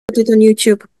it on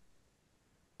YouTube.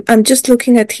 I'm just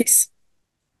looking at his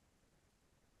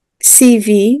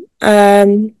CV,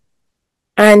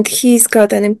 and he's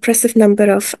got an impressive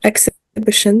number of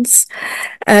exhibitions.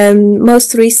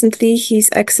 Most recently, he's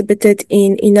exhibited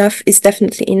in Enough is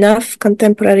Definitely Enough,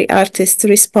 Contemporary Artists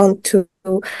Respond to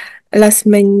Las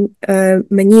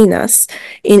Meninas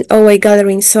in OA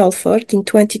Gallery in Salford in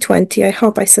 2020. I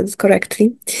hope I said it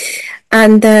correctly.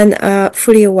 And then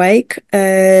Fully Awake,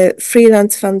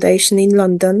 Freelance Foundation in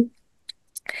London.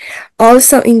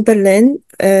 Also in Berlin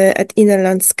at Inner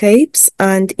Landscapes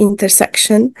and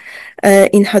Intersection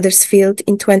in Huddersfield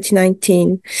in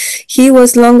 2019. He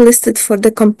was longlisted for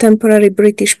the Contemporary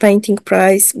British Painting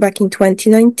Prize back in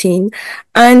 2019,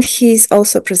 and he's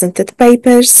also presented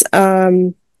papers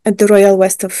at the Royal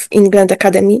West of England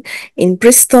Academy in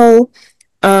Bristol,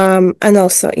 and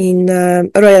also in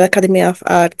Royal Academy of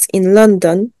Arts in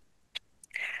London.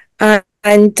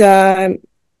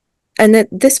 And at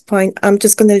this point, I'm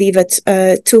just going to leave it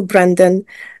to Brendan.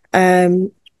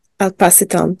 I'll pass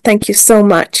it on. Thank you so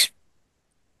much.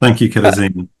 Thank you,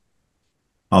 Karazina.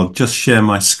 I'll just share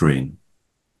my screen.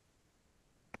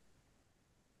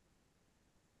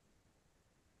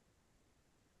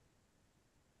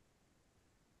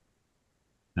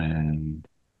 And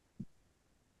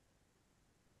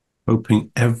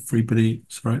hoping everybody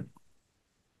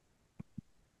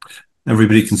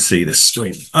can see this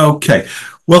screen. Okay,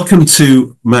 welcome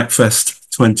to MACFEST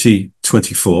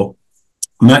 2024.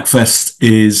 MACFEST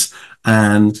is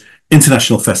an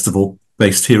international festival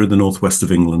based here in the northwest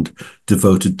of England,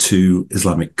 devoted to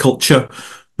Islamic culture,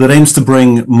 that aims to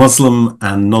bring Muslim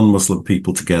and non-Muslim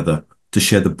people together to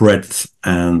share the breadth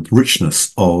and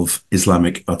richness of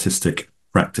Islamic artistic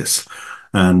practice.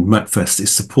 And MACFEST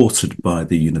is supported by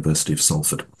the University of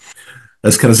Salford.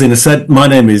 As Karazina said, my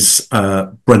name is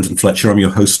Brendan Fletcher. I'm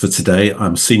your host for today.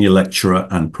 I'm Senior Lecturer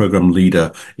and Programme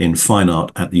Leader in Fine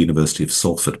Art at the University of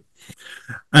Salford.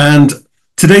 And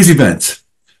today's event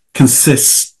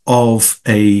consists of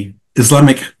an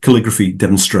Islamic calligraphy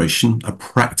demonstration, a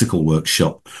practical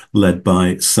workshop led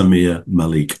by Samir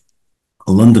Malik,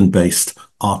 a London-based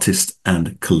artist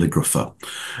and calligrapher.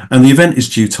 And the event is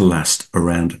due to last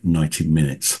around 90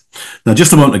 minutes. Now,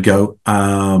 just a moment ago,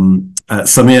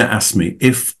 Samir asked me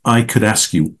if I could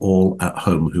ask you all at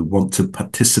home who want to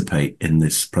participate in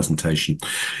this presentation,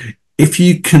 if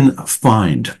you can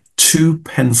find 2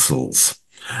 pencils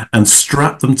and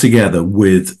strap them together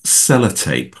with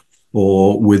sellotape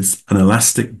or with an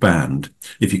elastic band.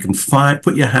 If you can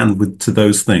put your hand to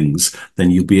those things, then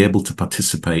you'll be able to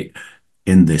participate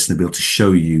in this and be able to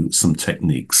show you some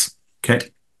techniques.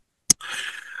 Okay.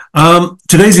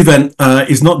 Today's event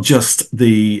is not just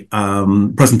the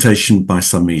presentation by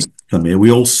Samir.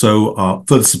 We also are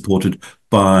further supported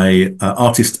by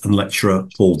artist and lecturer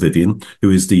Paul Vivian,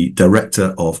 who is the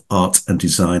Director of Art and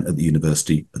Design at the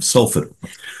University of Salford.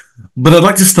 But I'd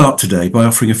like to start today by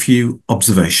offering a few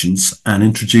observations and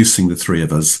introducing the 3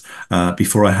 of us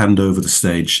before I hand over the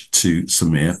stage to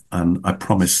Samir, and I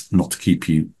promise not to keep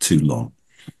you too long.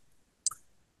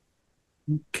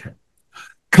 Okay.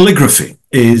 Calligraphy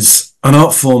is an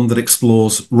art form that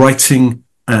explores writing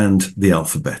and the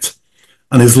alphabet.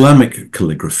 And Islamic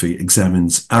calligraphy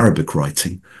examines Arabic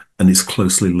writing and is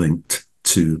closely linked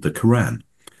to the Quran.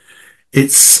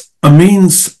 It's a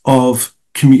means of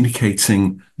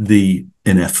communicating the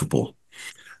ineffable,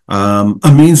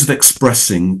 a means of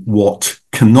expressing what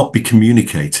cannot be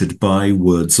communicated by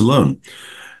words alone.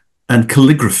 And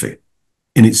calligraphy,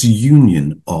 in its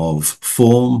union of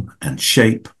form and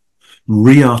shape,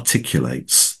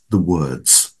 re-articulates the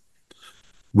words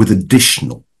with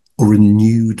additional or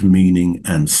renewed meaning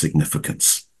and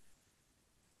significance.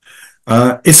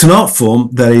 It's an art form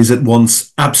that is at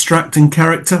once abstract in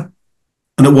character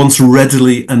and at once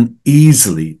readily and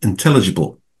easily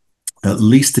intelligible. At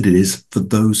least it is for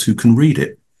those who can read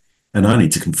it. And I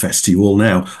need to confess to you all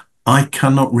now, I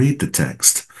cannot read the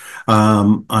text.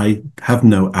 I have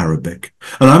no Arabic,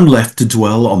 and I'm left to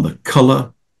dwell on the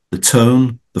colour, the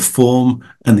tone, the form,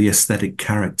 and the aesthetic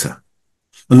character.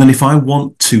 And then if I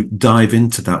want to dive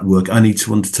into that work, I need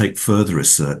to undertake further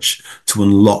research to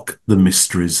unlock the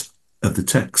mysteries of the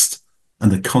text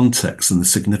and the context and the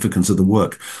significance of the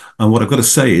work. And what I've got to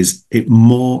say is it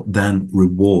more than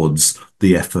rewards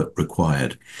the effort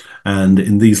required. And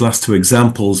in these last 2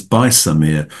 examples by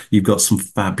Samir, you've got some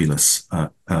fabulous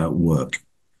work.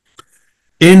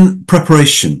 In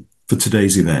preparation for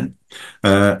today's event,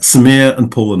 Samir and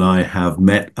Paul and I have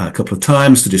met a couple of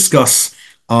times to discuss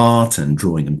art and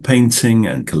drawing and painting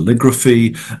and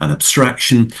calligraphy and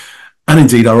abstraction, and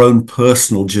indeed our own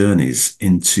personal journeys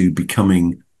into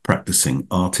becoming practicing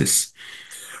artists.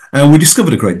 And we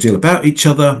discovered a great deal about each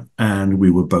other, and we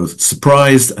were both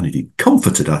surprised and indeed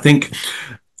comforted, I think,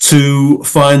 to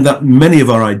find that many of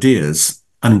our ideas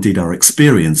and indeed our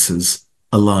experiences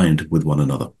aligned with one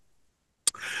another.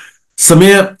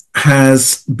 Samir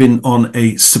has been on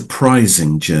a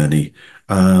surprising journey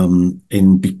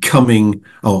in becoming,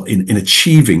 or in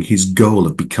achieving his goal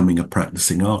of becoming a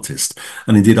practicing artist.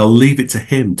 And indeed, I'll leave it to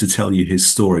him to tell you his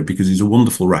story because he's a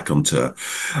wonderful raconteur.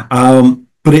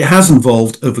 But it has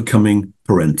involved overcoming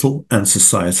parental and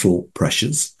societal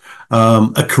pressures,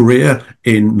 a career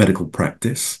in medical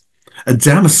practice, a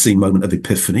Damascene moment of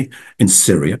epiphany in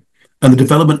Syria, and the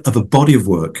development of a body of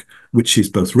work which is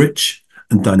both rich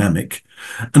and dynamic,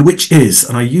 and which is,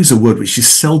 and I use a word which is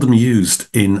seldom used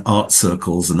in art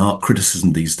circles and art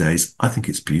criticism these days, I think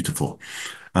it's beautiful.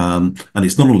 And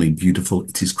it's not only beautiful,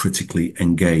 it is critically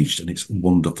engaged, and it's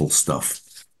wonderful stuff.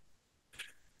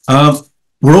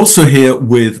 We're also here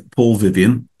with Paul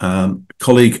Vivian,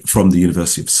 colleague from the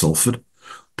University of Salford.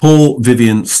 Paul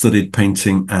Vivian studied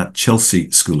painting at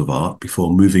Chelsea School of Art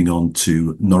before moving on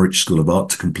to Norwich School of Art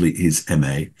to complete his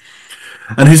MA.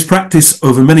 And his practice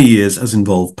over many years has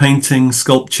involved painting,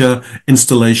 sculpture,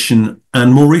 installation,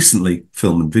 and more recently,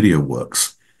 film and video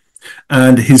works.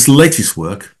 And his latest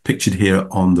work, pictured here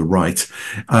on the right,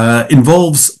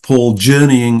 involves Paul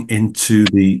journeying into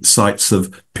the sites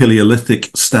of Paleolithic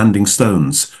standing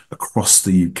stones across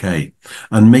the UK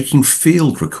and making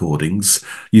field recordings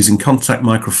using contact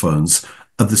microphones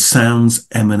of the sounds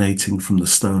emanating from the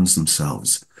stones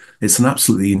themselves. It's an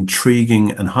absolutely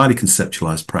intriguing and highly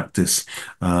conceptualized practice,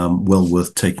 well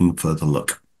worth taking a further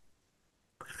look.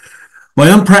 My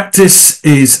own practice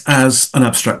is as an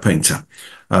abstract painter.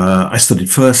 I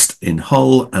studied first in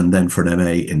Hull and then for an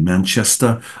MA in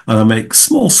Manchester, and I make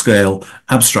small-scale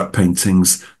abstract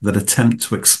paintings that attempt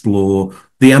to explore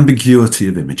the ambiguity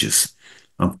of images.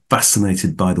 I'm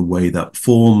fascinated by the way that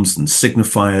forms and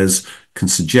signifiers can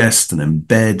suggest and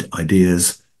embed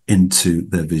ideas into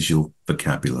their visual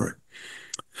vocabulary.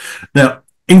 Now,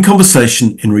 in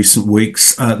conversation in recent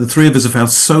weeks, the three of us have found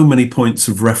so many points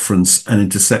of reference and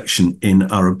intersection in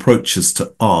our approaches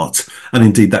to art, and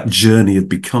indeed that journey of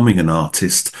becoming an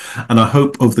artist. And I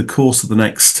hope over the course of the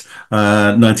next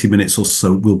 90 minutes or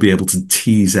so, we'll be able to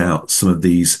tease out some of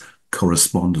these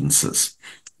correspondences.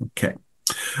 Okay,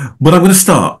 but I'm going to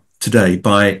start today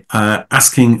by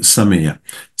asking Samir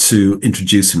to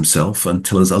introduce himself and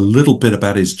tell us a little bit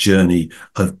about his journey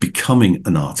of becoming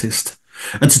an artist,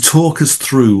 and to talk us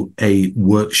through a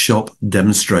workshop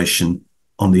demonstration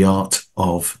on the art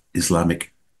of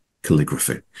Islamic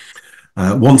calligraphy.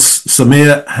 Once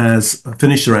Samir has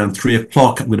finished around 3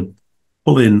 o'clock, I'm going to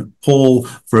pull in Paul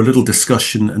for a little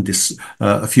discussion and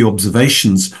a few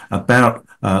observations about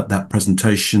that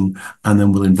presentation, and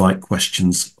then we'll invite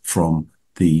questions from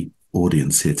the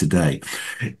audience here today.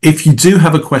 If you do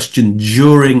have a question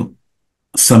during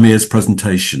Samir's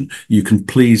presentation, you can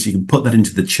put that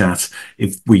into the chat.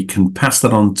 If we can pass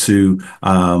that on to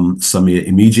Samir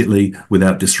immediately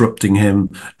without disrupting him,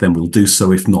 then we'll do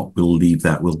so. If not, we'll leave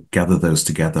that. We'll gather those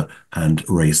together and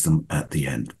raise them at the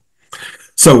end.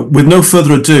 So with no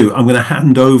further ado, I'm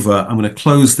going to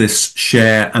close this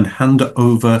share and hand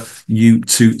over you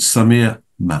to Samir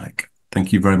Malik.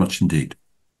 Thank you very much indeed.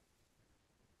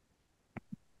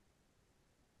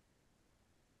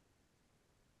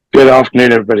 Good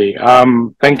afternoon, everybody.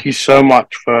 Thank you so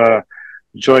much for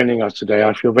joining us today.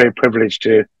 I feel very privileged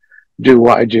to do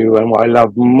what I do, and what I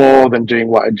love more than doing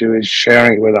what I do is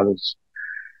sharing it with others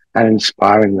and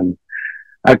inspiring them.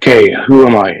 Okay, who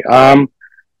am I?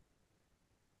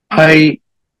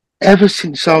 Ever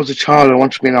since I was a child, I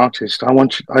wanted to be an artist.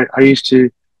 I used to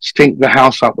stink the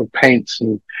house up with paints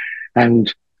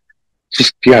and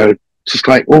just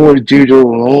like always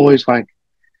doodle and always like,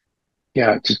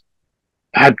 just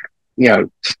had,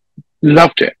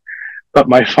 loved it. But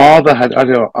my father had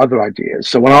other ideas.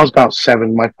 So when I was about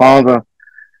 7, my father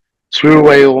threw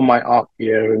away all my art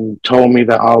gear and told me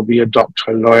that I'll be a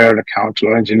doctor, a lawyer, an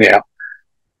accountant, or engineer,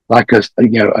 like a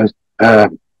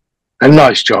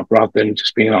nice job rather than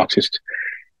just being an artist.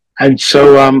 And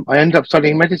so I ended up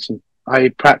studying medicine. I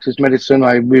practiced medicine.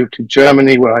 I moved to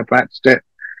Germany where I practiced it.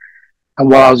 And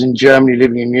while I was in Germany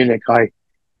living in Munich,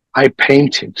 I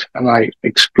painted and I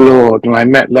explored and I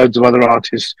met loads of other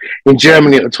artists. In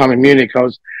Germany at the time in Munich,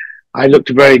 I looked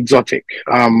very exotic.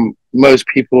 Most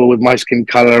people with my skin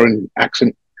color and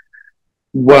accent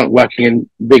weren't working in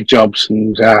big jobs.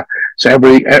 And so all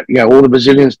the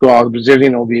Brazilians thought I was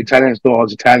Brazilian, all the Italians thought I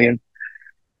was Italian.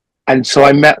 And so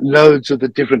I met loads of the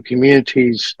different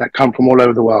communities that come from all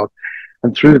over the world.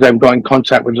 And through them got in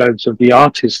contact with loads of the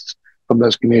artists from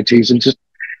those communities and just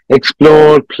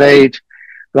explored, played.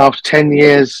 After 10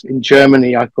 years in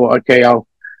Germany, I thought, okay,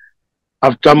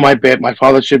 I've done my bit. My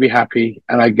father should be happy.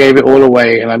 And I gave it all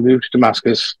away and I moved to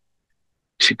Damascus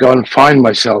to go and find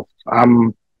myself.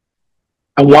 And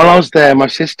while I was there, my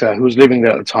sister, who was living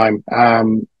there at the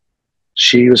time,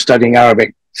 she was studying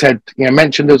Arabic, said,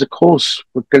 mentioned there was a course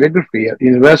for calligraphy at the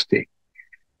university.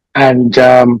 And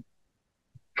from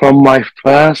my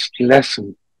first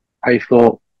lesson, I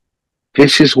thought,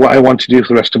 this is what I want to do for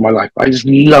the rest of my life. I just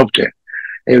loved it.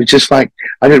 It was just like,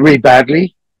 I did it really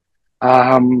badly,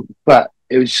 but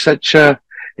it was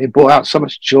it brought out so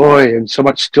much joy and so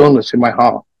much stillness in my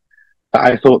heart that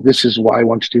I thought, this is what I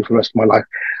want to do for the rest of my life.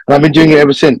 And I've been doing it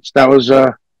ever since. That was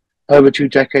over 2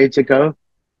 decades ago.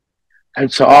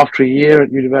 And so after a year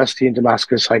at university in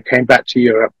Damascus, I came back to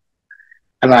Europe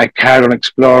and I carried on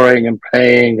exploring and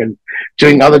playing and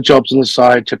doing other jobs on the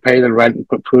side to pay the rent and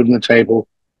put food on the table.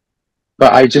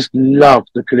 But I just loved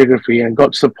the calligraphy and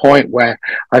got to the point where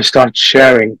I started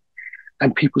sharing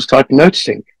and people started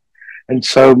noticing. And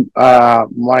so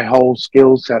my whole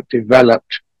skill set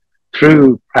developed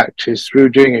through practice, through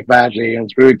doing it badly and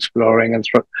through exploring and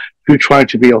through trying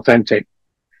to be authentic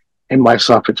in my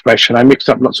self-expression. I mixed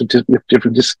up lots of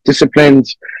different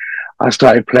disciplines. I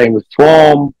started playing with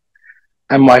form.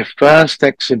 And my first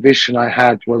exhibition I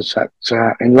had was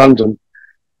in London.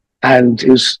 And it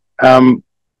was,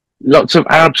 lots of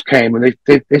Arabs came and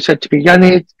they said to me,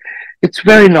 Yani, it's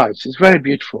very nice, it's very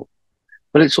beautiful,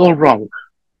 but it's all wrong.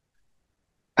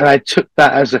 And I took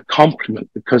that as a compliment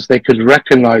because they could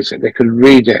recognize it, they could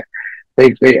read it,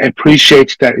 they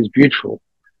appreciated that it's beautiful,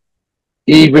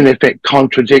 even if it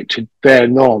contradicted their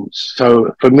norms.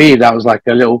 So for me, that was like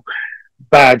a little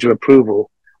badge of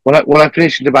approval. When I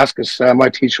finished in Damascus, my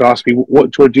teacher asked me, what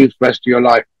do I do for the rest of your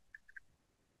life?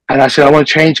 And I said, I want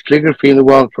to change calligraphy in the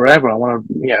world forever. I want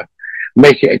to,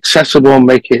 make it accessible,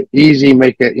 make it easy,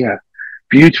 make it,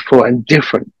 beautiful and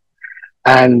different.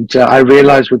 And I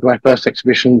realized with my first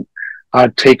exhibition,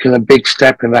 I'd taken a big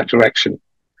step in that direction.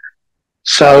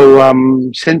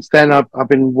 So since then, I've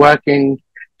been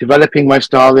developing my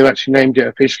style. They've actually named it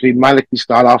officially Maliki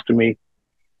style after me.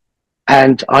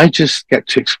 And I just get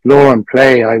to explore and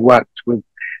play. I worked with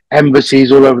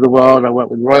embassies all over the world. I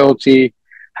worked with royalty,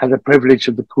 had the privilege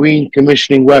of the Queen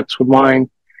commissioning works for mine,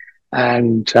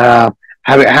 and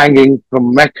have it hanging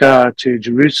from Mecca to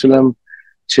Jerusalem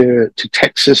to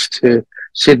Texas to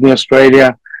Sydney,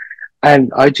 Australia.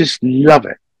 And I just love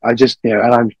it. I just,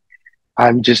 and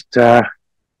I'm just,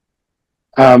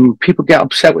 people get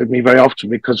upset with me very often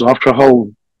because after a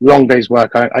whole long day's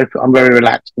work, I'm very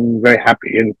relaxed and very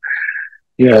happy. And,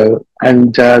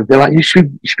 and they're like, you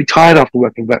should be tired after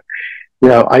working. But,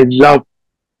 I love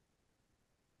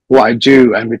what I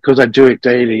do. And because I do it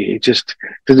daily, it just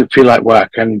doesn't feel like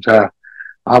work. And part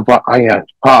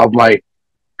of my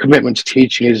commitment to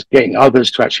teaching is getting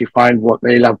others to actually find what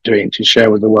they love doing to share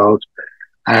with the world.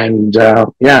 And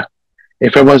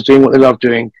if everyone's doing what they love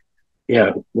doing,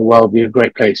 the world will be a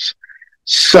great place.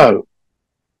 So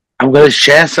I'm going to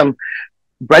share some.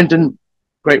 Brendan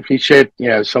gratefully shared,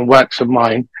 some works of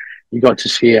mine. You got to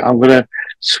see it. I'm going to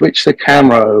switch the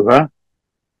camera over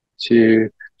to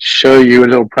show you a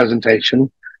little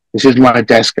presentation. This is my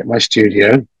desk at my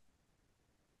studio.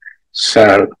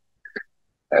 So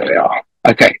there we are.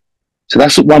 Okay. So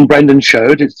that's what one Brendan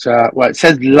showed. It's it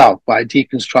says love, but I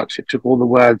deconstructed it, took all the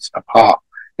words apart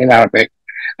in Arabic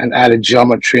and added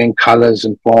geometry and colors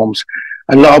and forms.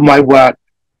 A lot of my work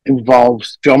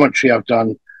involves geometry I've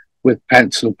done with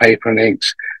pencil, paper, and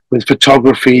inks. With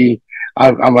photography,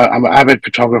 I'm an avid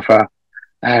photographer,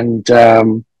 and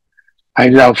I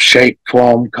love shape,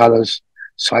 form, colors.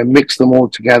 So I mix them all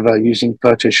together using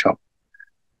Photoshop.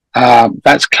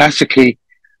 That's classically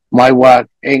my work,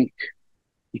 ink.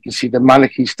 You can see the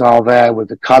Maliki style there with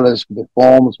the colors, with the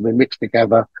forms, we mix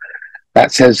together.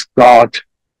 That says God,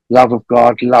 love of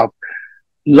God, love.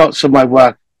 Lots of my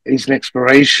work is an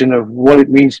exploration of what it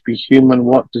means to be human.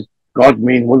 What does God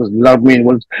mean? What does love mean?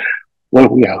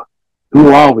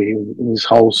 Who are we in this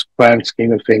whole grand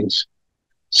scheme of things?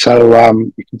 So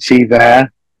you can see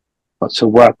there, lots of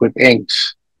work with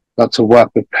inks, lots of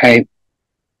work with paint.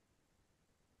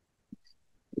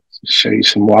 Show you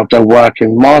some more. I've done work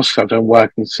in mosques, I've done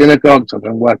work in synagogues, I've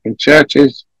done work in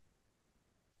churches.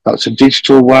 Lots of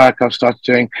digital work I've started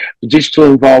doing. The digital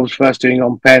involves first doing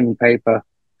on pen and paper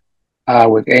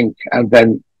with ink, and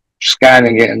then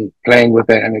scanning it and playing with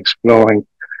it and exploring.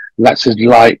 And that says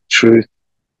light, truth,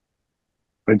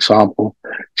 for example.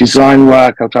 Design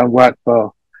work, I've done work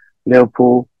for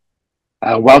Liverpool.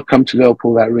 Welcome to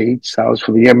Liverpool, that reads. That was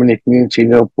for the Yemeni community in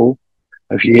Liverpool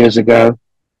a few years ago.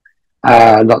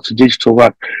 Lots of digital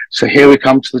work. So here we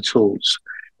come to the tools.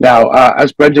 Now,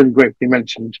 as Brendan gratefully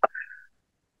mentioned,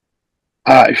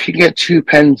 if you get two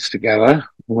pens together,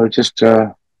 we'll just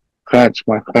crouch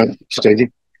my phone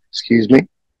steady. Excuse me.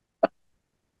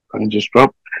 Phone just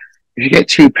dropped. If you get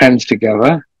two pens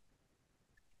together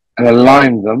and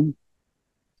align them,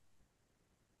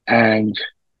 and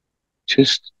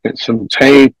just get some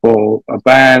tape or a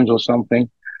band or something,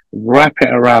 wrap it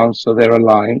around so they're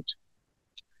aligned.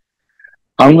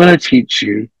 I'm going to teach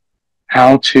you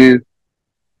how to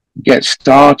get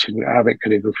started with Arabic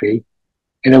calligraphy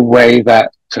in a way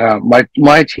that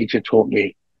my teacher taught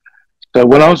me. So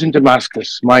when I was in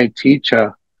Damascus, my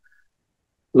teacher,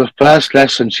 the first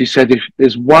lesson, she said, if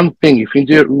there's one thing, if you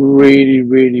do it really,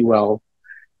 really well,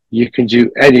 you can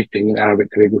do anything in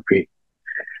Arabic calligraphy.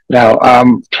 Now,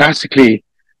 classically,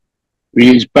 we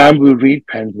use bamboo reed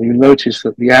pens, and you notice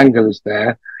that the angle is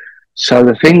there. So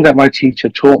the thing that my teacher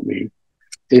taught me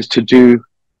is to do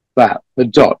that, the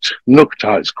dot,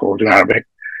 nukta it's called in Arabic.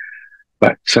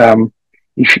 But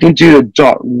if you can do the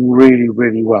dot really,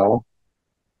 really well,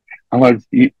 I'm going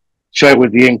to show it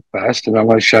with the ink first, and I'm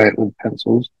going to show it with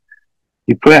pencils.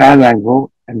 You put it at an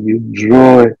angle, and you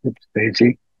draw it with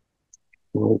Daisy,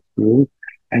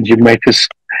 and you make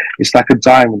it's like a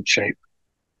diamond shape.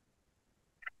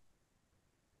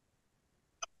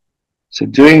 So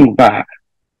doing that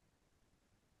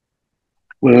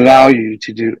will allow you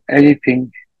to do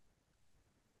anything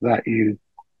that you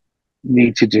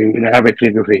need to do in Arabic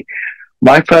calligraphy.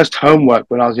 My first homework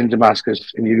when I was in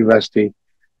Damascus in university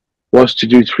was to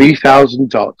do 3,000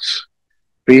 dots,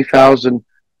 3,000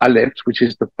 alif, which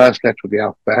is the first letter of the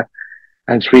alphabet,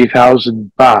 and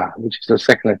 3,000 ba, which is the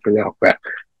second letter of the alphabet.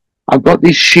 I've got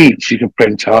these sheets you can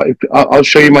print out. I'll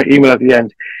show you my email at the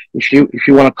end. If you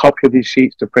want a copy of these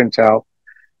sheets to print out,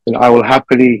 then I will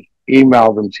happily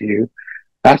email them to you.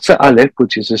 That's the alif,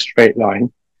 which is a straight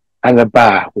line, and the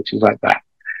ba, which is like that.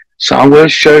 So I'm going to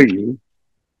show you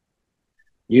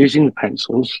using the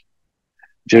pencils,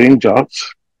 doing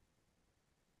dots.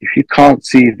 If you can't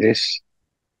see this,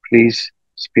 please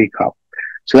speak up.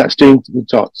 So that's doing the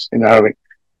dots in Arabic.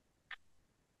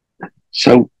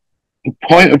 So the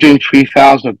point of doing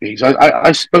 3,000 of these,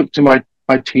 I spoke to my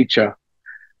teacher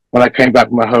when I came back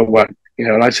from my homework,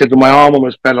 and I said that my arm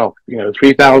almost fell off,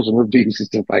 3,000 of these is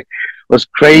just like, was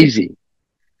crazy.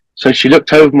 So she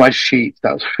looked over my sheet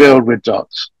that was filled with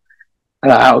dots.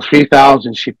 And out of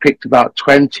 3,000, she picked about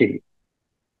 20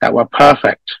 that were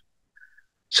perfect.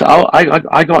 So I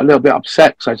got a little bit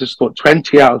upset because I just thought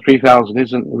 20 out of 3,000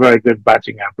 isn't a very good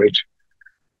batting average.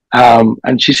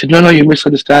 And she said, no, you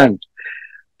misunderstand.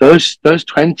 Those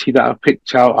 20 that I've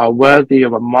picked out are worthy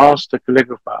of a master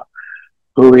calligrapher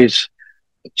who is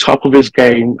top of his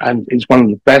game and is one of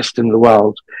the best in the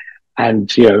world.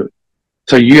 And,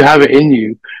 so you have it in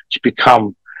you to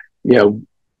become,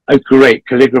 a great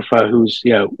calligrapher who's,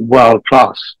 world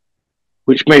class,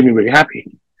 which made me really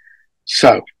happy.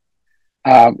 So,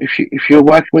 if you're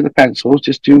working with the pencils,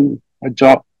 just do a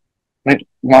dot,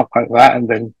 mark like that, and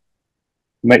then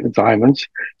make the diamonds.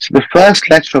 So the first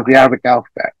letter of the Arabic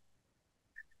alphabet,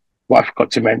 what I forgot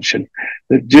to mention,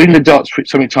 that doing the dots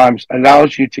so many times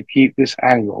allows you to keep this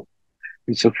angle.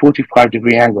 It's a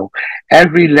 45-degree angle.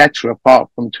 Every letter apart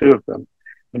from two of them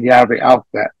in the Arabic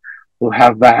alphabet will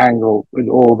have that angle with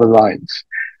all the lines.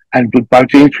 And by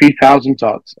doing 3,000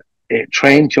 dots, it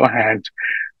trains your hand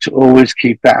to always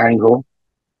keep that angle,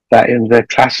 that in the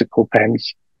classical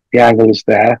pens, the angle is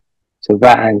there. So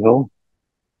that angle.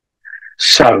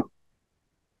 So,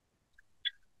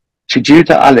 to do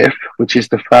the alif, which is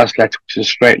the first letter, which is a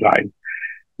straight line,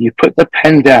 you put the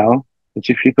pen down, as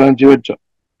if you're going to do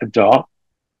a dot,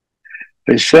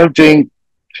 but instead of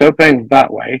going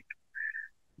that way,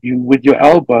 with your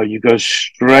elbow, you go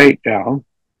straight down,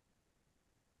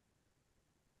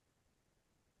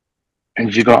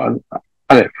 and you got an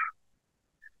alif.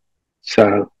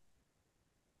 So,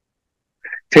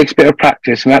 it takes a bit of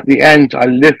practice, and at the end, I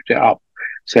lift it up,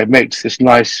 so it makes this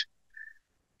nice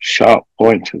sharp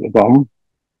point at the bottom.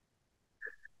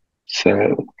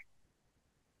 So,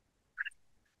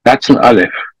 that's an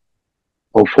alif,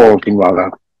 or four of them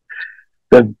rather.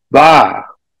 The ba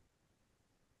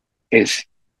is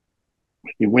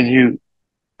when you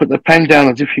put the pen down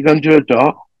as if you're going to do a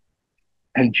dot,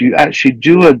 and you actually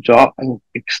do a dot and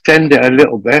extend it a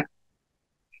little bit,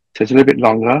 so it's a little bit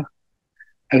longer.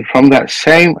 And from that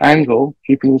same angle,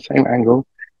 keeping the same angle,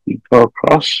 you go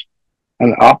across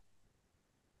and up,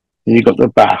 and you got the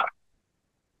ba.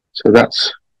 So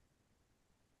that's.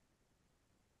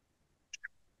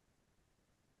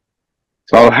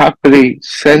 So I'll happily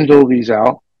send all these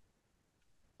out.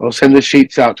 I'll send the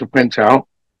sheets out to print out.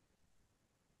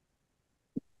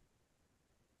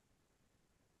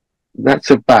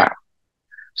 That's a ba.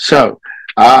 So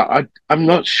I'm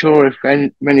not sure if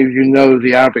many of you know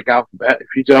the Arabic alphabet. If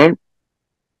you don't,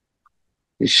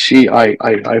 the sheet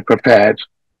I prepared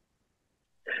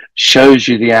shows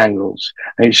you the angles,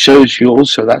 and it shows you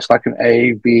also that's like an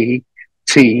A, B,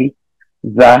 T,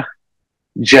 the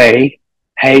J,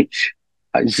 H,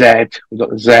 Z. We've got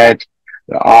the Z,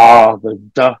 the R, the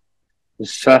D, the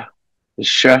S, the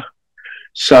Sh.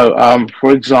 So,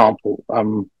 for example,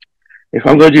 if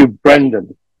I'm going to do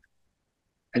Brendan,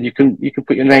 and you can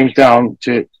put your names down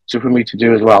to for me to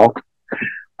do as well.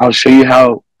 I'll show you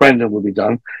how Brendan will be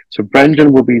done. So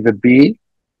Brendan will be the B,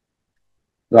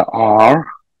 the R,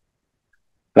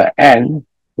 the N.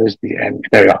 There's the N.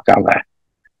 There we are, down there.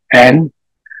 N,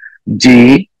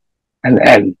 D, and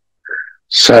N.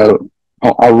 So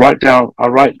I'll write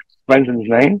Brendan's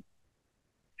name.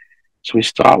 So we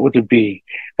start with the B.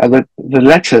 And the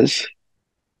letters,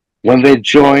 when they're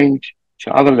joined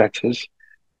to other letters,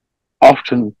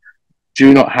 often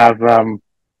do not have the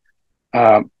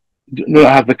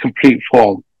complete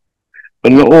form.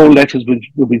 But not all letters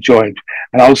will be joined.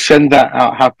 And I'll send that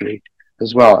out happily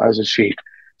as well as a sheet.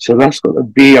 So that's got the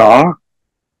BR,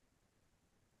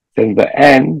 then the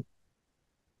N,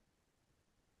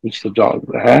 which is the dot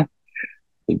there,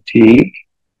 the D,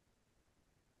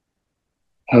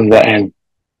 and the N.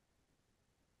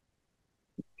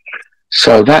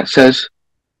 So that says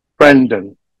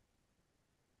Brendan.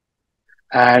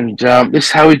 And this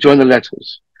is how we join the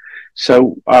letters.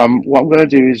 So what I'm going to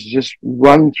do is just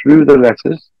run through the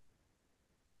letters.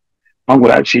 I'm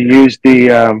going to actually use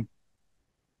the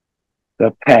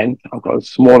pen. I've got a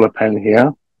smaller pen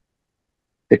here.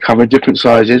 They come in different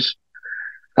sizes.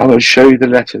 I'm going to show you the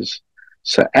letters.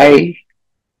 So A,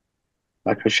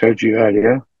 like I showed you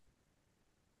earlier,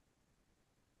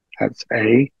 that's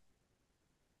A.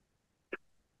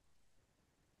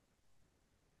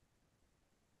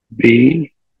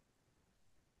 B.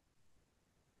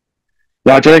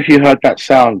 Now, I don't know if you heard that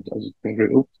sound. I was thinking,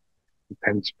 oops, the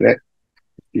pen split.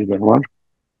 The other one.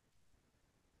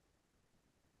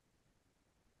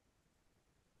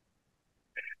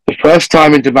 The first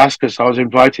time in Damascus, I was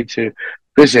invited to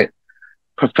visit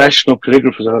professional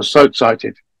calligraphers. I was so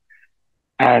excited.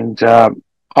 And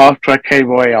after I came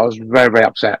away, I was very, very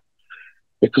upset.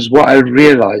 Because what I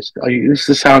realized, this is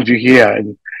the sound you hear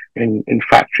in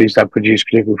factories that produce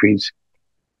calligraphies.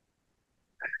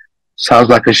 Sounds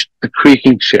like a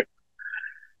creaking ship.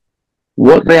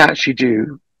 What they actually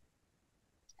do,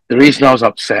 the reason I was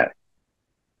upset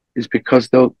is because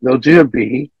they'll do a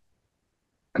B,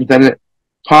 and then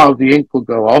part of the ink will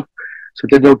go off, so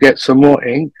then they'll get some more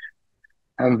ink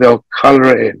and they'll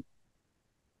color it in.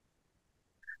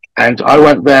 And I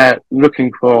went there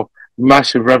looking for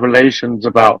massive revelations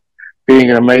about being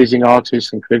an amazing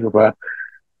artist and calligrapher.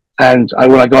 And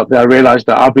when I got there, I realized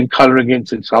that I've been coloring in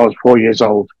since I was 4 years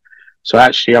old. So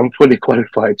actually, I'm fully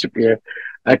qualified to be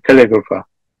a calligrapher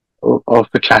of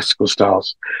the classical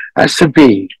styles. That's the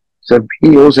B. So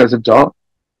B also has a dot.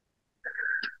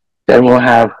 Then we'll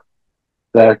have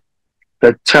the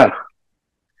T.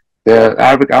 The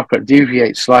Arabic alphabet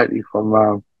deviates slightly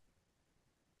from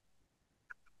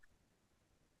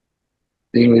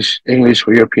the English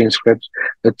or European scripts.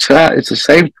 The T is the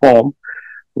same form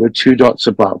with 2 dots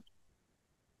above.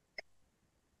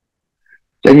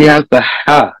 Then you have the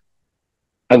Ha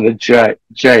and the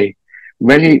J.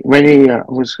 Many,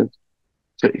 I'm just going to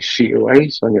take the sheet away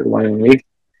so I get the one underneath.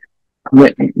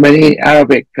 Many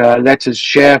Arabic letters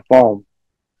share form.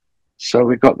 So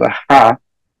we've got the Ha,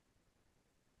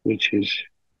 which is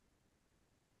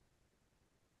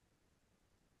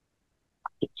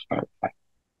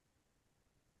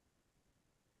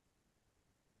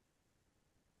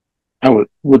and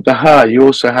with the Ha, you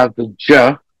also have the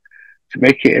J to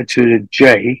make it into the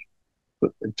J,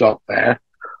 put the dot there,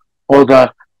 or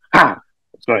the Ha.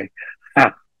 Sorry,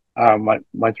 Ha.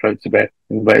 My throat's a bit,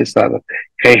 but it's like the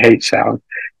KH sound.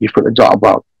 You put the dot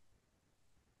above.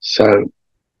 So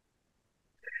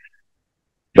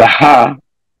the Ha,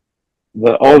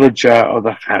 or the J or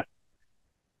the Ha,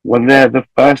 when they're the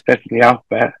first letter in the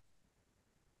alphabet,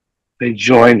 they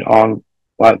join on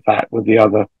like that with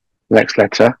the next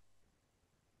letter.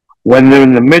 When they're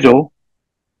in the middle,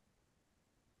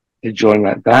 they join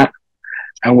like that.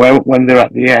 And when they're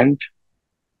at the end,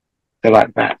 they're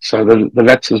like that. So the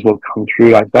letters will come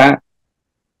through like that,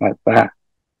 like that,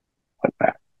 like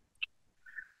that.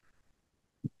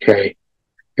 Okay.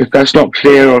 If that's not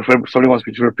clear, or if somebody wants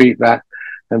me to repeat that,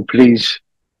 then please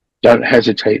don't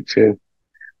hesitate to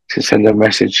send a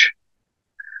message.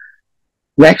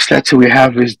 Next letter we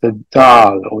have is the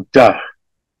Dal or Da.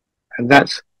 And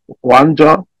that's 1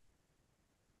 dot,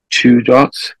 2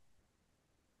 dots,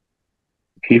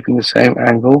 keeping the same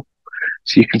angle.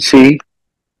 So you can see,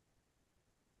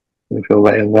 if you're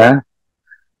right in there,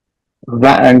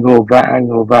 that angle, that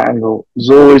angle, that angle is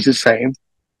always the same,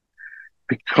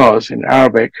 because in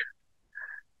Arabic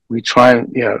we try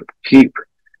and keep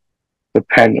the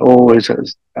pen always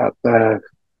at the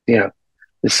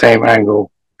the same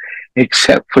angle,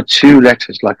 except for two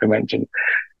letters, like I mentioned.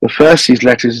 The first of these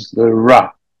letters is the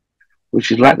Ra,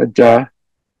 which is like the duh,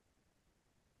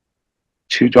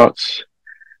 two dots,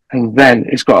 and then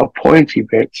it's got a pointy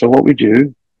bit. So what we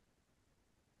do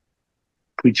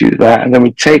that, and then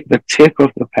we take the tip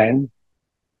of the pen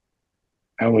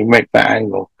and we make that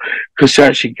angle. Because to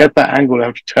actually get that angle, we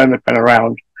have to turn the pen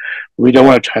around. We don't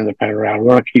want to turn the pen around. We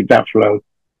want to keep that flow.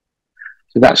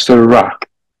 So that's the Ra.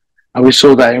 And we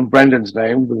saw that in Brendan's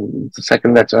name. The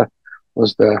second letter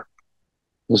was the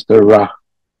Ra.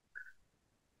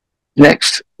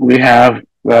 Next, we have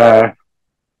the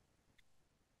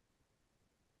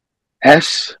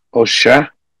S or Sh,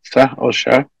 Sa or Sh.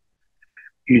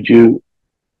 You do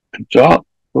a dot.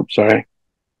 Oops, sorry.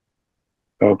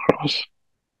 Go across.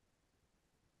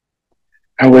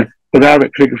 And with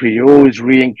Arabic calligraphy, you always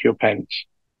re-ink your pens.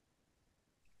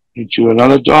 You do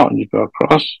another dot and you go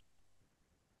across.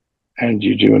 And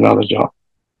you do another dot.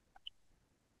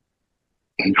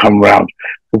 And come round.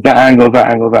 With that angle, that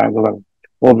angle, that angle, that angle,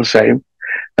 all the same.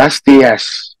 That's the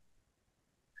S.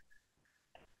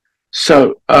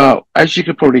 So, as you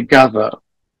could probably gather,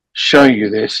 showing you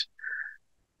this,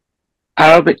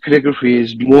 Arabic calligraphy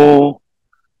is more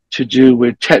to do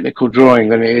with technical drawing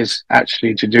than it is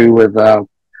actually to do with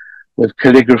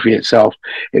calligraphy itself.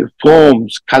 It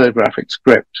forms calligraphic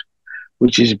script,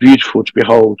 which is beautiful to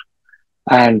behold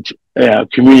and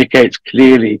communicates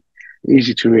clearly,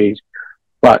 easy to read.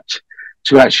 But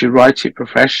to actually write it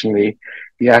professionally,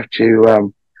 you have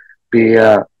to be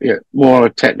more a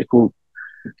technical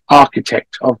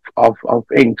architect of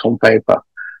ink on paper,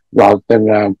 rather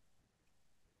than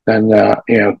the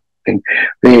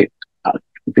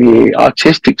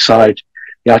artistic side.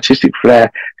 The artistic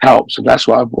flair helps, and that's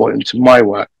what I brought into my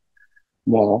work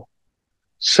more.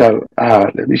 So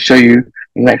let me show you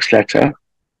the next letter.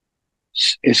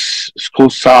 It's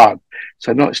called Saad.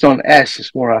 So it's not an S,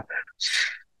 it's more a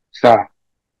Sa.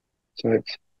 So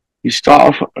you start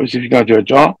off as if you're going to do a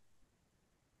dot,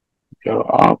 go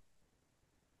up,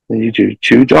 then you do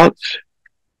two dots,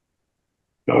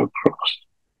 go across,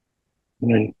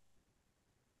 and then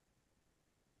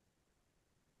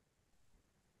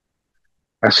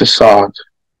that's a Saad.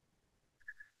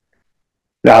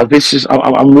 Now this is,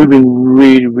 I'm moving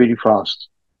really, really fast.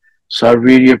 So I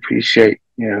really appreciate,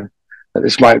 that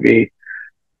this might be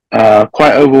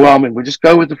quite overwhelming. We'll just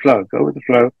go with the flow,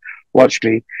 watch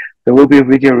me. There will be a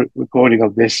video recording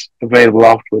of this available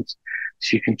afterwards,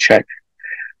 so you can check.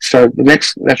 So the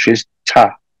next letter is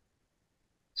Ta.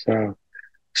 So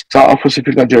start off with, if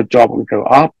you're going to do a dot, we go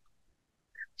up,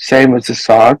 same as the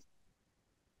Saad.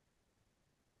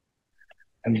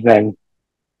 And then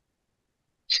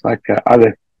it's like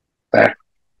other there.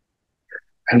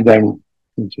 And then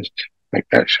you just make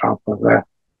that sharper there.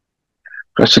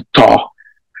 That's a Ta.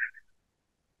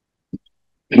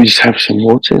 Please have some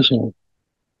water. So.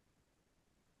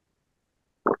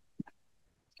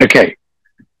 Okay.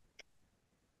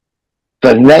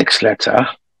 The next letter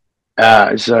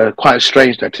is quite a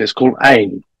strange letter. It's called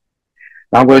Ain.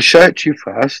 Now I'm going to show it to you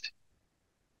first,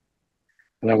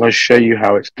 and I'm going to show you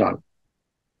how it's done.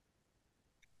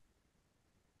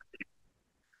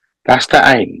 That's the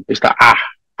Ain. It's the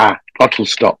glottal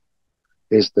stop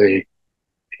is the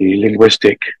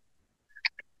linguistic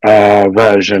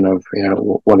version of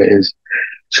what it is.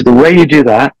 So the way you do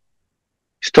that,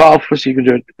 start off with, you can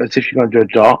do it as if you're going to do a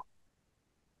dot,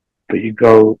 but you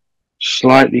go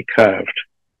slightly curved.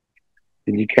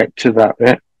 Then you get to that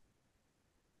bit,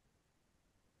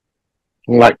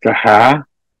 like the ha,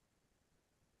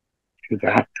 do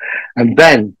that, and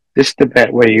then this is the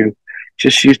bit where you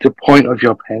just use the point of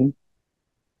your pen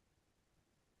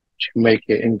to make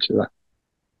it into that.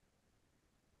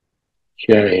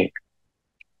 Okay.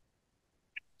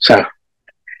 So,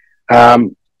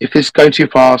 if it's going too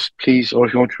fast, please, or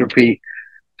if you want to repeat,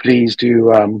 please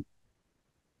do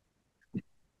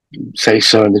say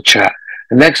so in the chat.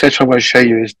 The next letter I'm going to show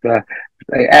you is the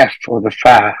F, or the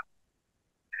Fa.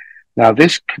 Now,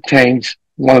 this contains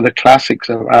one of the classics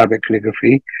of Arabic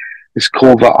calligraphy. It's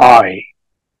called the I.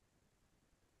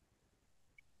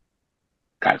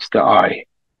 That's the I.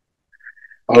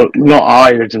 Or not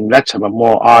I as in letter, but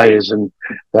more I as in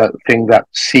the thing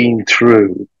that's seen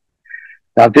through.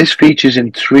 Now, this features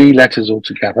in three letters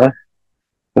altogether.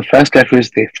 The first letter is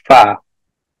the Fa,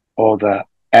 or the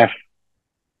F.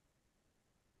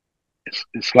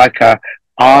 It's like a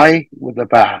I with a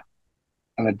ba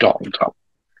and a dot on top.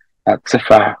 That's a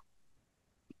fa.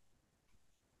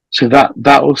 So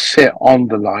that will sit on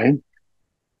the line,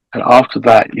 and after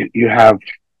that you have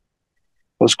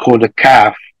what's called a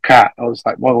kaf. Cat. It was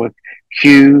like one with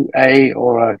Q, A,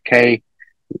 or a K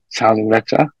sounding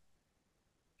letter.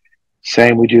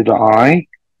 Same, we do the I.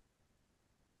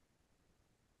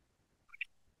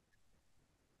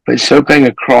 But instead of going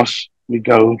across, we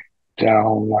go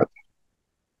down like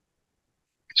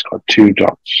it's got two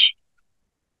dots.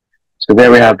 So there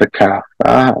we have the kaf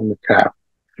and the kaf.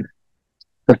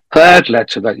 The third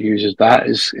letter that uses that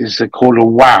is called a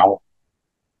wow.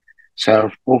 So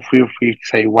feel free to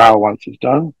say wow once it's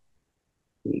done.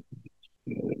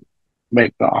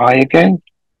 Make the I again.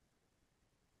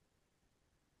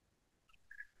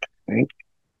 Okay.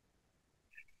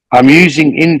 I'm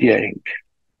using India ink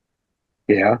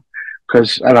here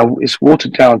because it's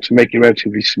watered down to make it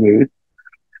relatively smooth.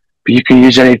 But you can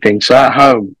use anything. So at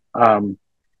home,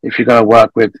 if you're going to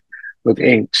work with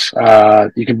inks,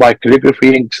 you can buy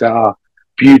calligraphy inks that are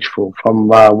beautiful from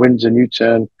Winsor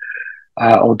Newton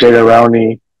or De La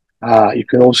Rowney. You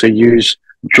can also use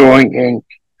drawing ink,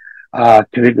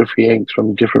 calligraphy inks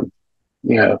from different,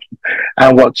 and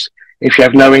if you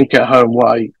have no ink at home,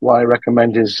 what I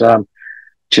recommend is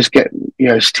just get,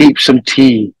 steep some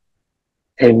tea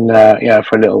in,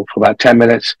 for about 10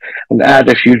 minutes and add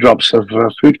a few drops of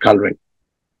food coloring,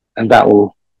 and that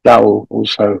will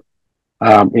also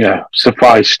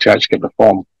suffice to actually get the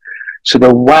form. So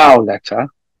the wow letter,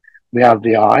 we have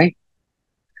the I,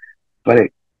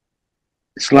 but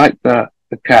it's like the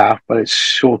kaf, but it's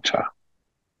shorter.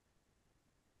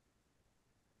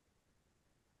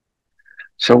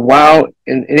 So wow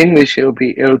in English it'll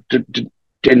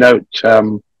denote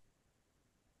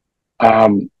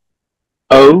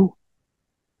O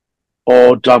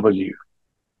or W,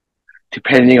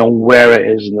 depending on where it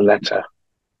is in the letter.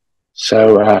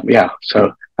 So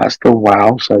so that's the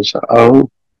wow. So it's O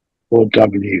or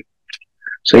W.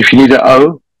 So if you need an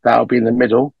O, that'll be in the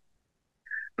middle.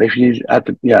 But if you need a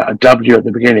W at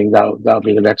the beginning, that'll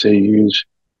be the letter you use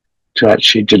to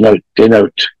actually denote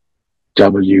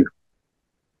W.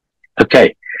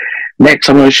 Okay. Next,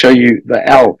 I'm going to show you the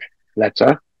L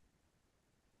letter.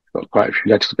 Got quite a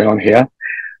few letters going on here,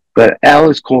 but L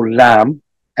is called lam.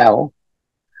 L.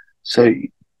 So you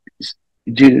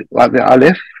do like the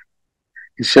alif.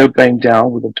 Instead of going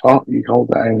down with the top, you hold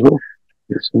that angle.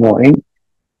 It's more ink.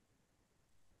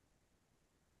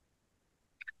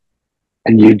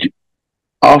 And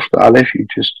after alif, you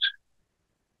just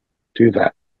do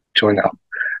that, join up.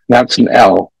 That's an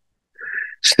L.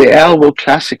 So the L will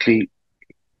classically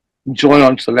join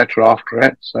onto the letter after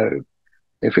it. So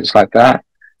if it's like that,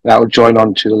 that will join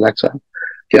onto the letter.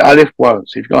 The alif won't.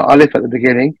 So if you've got alif at the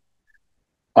beginning,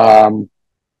 or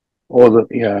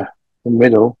the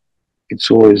middle, it's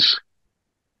always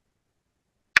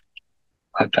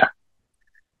like that.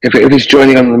 If it's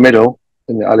joining on the middle,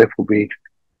 then the alif will be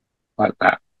like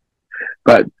that.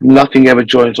 But nothing ever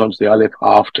joins onto the alif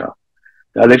after.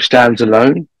 The alif stands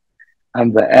alone,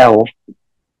 and the L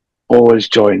always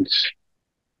joins.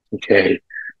 Okay,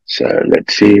 so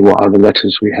let's see what other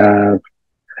letters we have.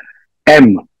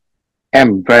 M,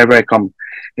 very, very common.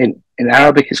 In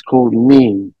Arabic, it's called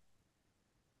meme.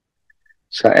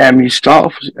 So M, you start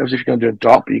off as if you're going to do a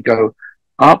dot, but you go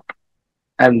up,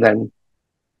 and then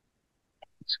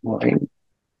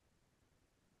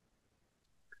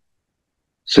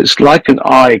so it's like an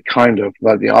I, kind of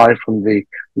like the I from the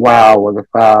wow or the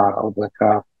fa or the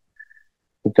ka,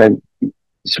 but then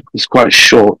it's quite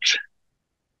short,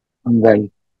 and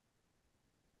then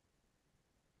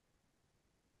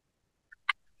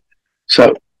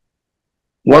so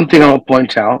one thing I'll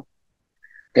point out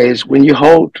is when you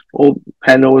hold all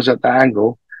pen always at the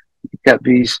angle, you get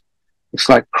these, it's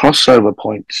like crossover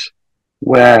points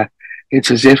where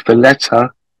it's as if the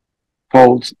letter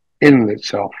folds in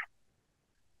itself.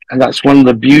 And that's one of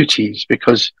the beauties,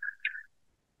 because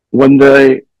when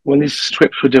these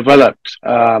scripts were developed,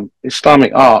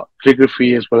 Islamic art,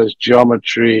 calligraphy, as well as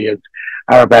geometry and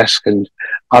arabesque and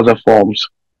other forms,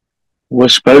 were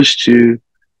supposed to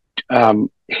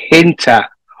hint at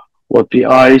what the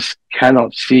eyes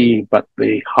cannot see, but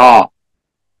the heart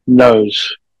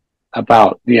knows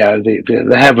about,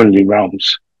 the heavenly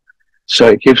realms. So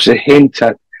it gives a hint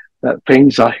at that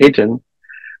things are hidden,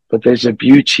 but there's a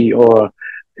beauty or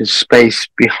a space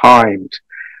behind,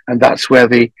 and that's where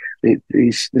this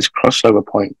crossover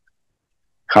point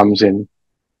comes in. You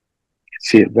can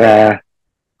see it there,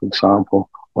 for example,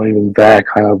 or even there,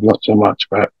 kind of not so much,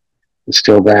 but it's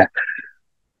still there.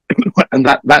 And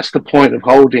that's the point of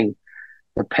holding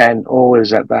the pen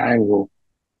always at that angle.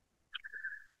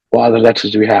 What other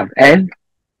letters do we have? N.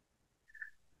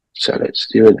 So let's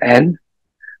do an N.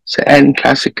 So N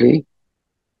classically,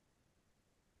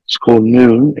 it's called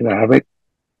noon in Arabic.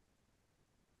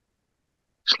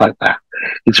 It's like that.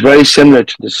 It's very similar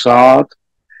to the Saad.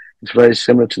 It's very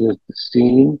similar to the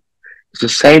Sin. It's the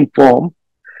same form,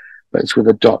 but it's with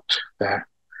a dot there.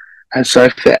 And so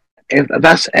if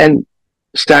that's N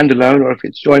standalone, or if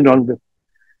it's joined on to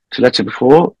the letter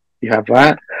before, you have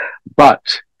that.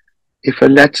 But if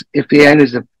the N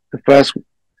is the first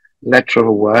letter of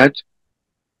a word,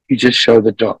 you just show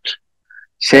the dot.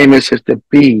 Same as if the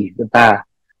B, the ba,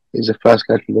 is the first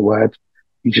letter of the word,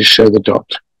 you just show the dot.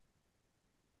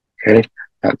 Okay,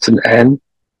 that's an N,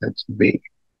 that's a B.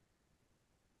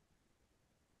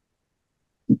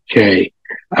 Okay,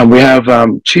 and we have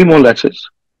two more letters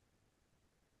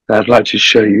that I'd like to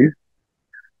show you.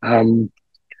 One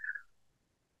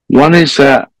is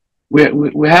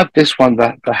we have this one,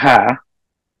 the ha,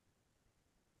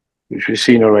 which we've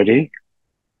seen already.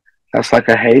 That's like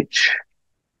a H.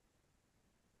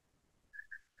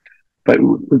 But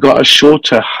we've got a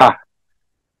shorter ha,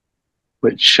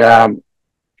 which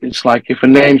it's like if a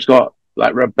name's got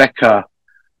like Rebecca,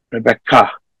 that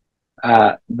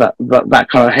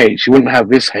kind of H. You wouldn't have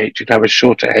this H, you'd have a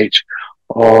shorter H.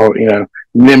 Or, you know,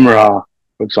 Nimra,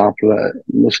 for example, a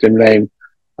Muslim name.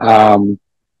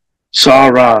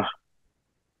 Sarah,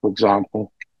 for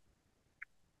example.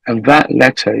 And that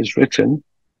letter is written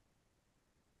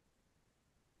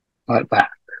like that.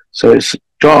 So it's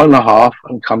dot and a half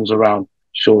and comes around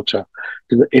shorter.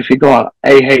 If you got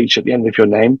AH at the end of your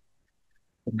name,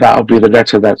 that'll be the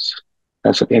letter that's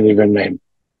at the end of your name.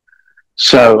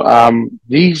 So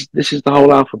this is the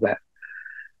whole alphabet.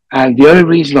 And the only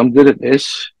reason I'm good at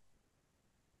this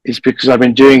is because I've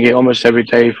been doing it almost every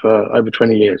day for over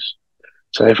 20 years.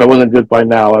 So if I wasn't good by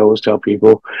now, I always tell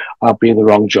people I'll be in the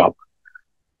wrong job.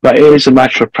 But it is a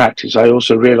matter of practice. I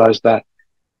also realized that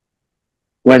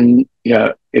when, you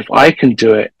know, if I can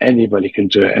do it, anybody can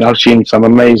do it. And I've seen some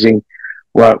amazing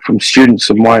work from students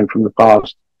of mine from the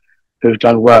past who've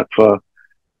done work for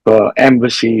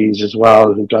embassies as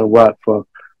well, who've done work for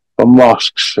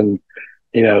mosques and,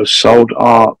 you know, sold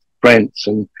art prints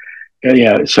and, you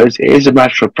know, so it is a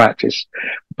matter of practice.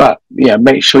 But, yeah,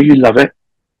 make sure you love it.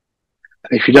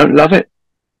 And if you don't love it,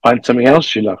 find something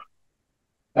else you love.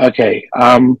 Okay,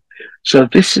 so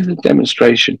this is a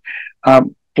demonstration.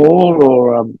 Paul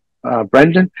or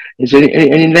Brendan, is there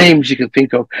any names you can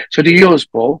think of? So do yours,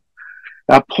 Paul.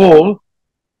 Paul,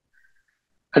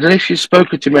 I don't know if you've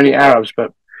spoken to many Arabs,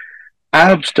 but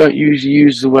Arabs don't usually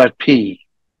use the word P.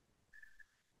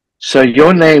 So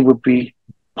your name would be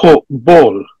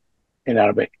Bol in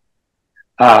Arabic.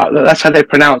 That's how they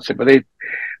pronounce it.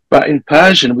 But in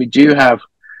Persian, we do have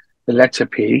the letter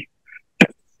P.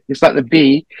 It's like the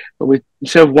B, but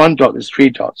instead of one dot, there's three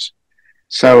dots.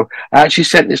 So I actually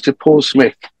sent this to Paul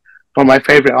Smith, one of my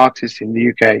favorite artists in the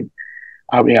UK.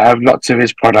 I have lots of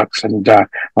his products and I'm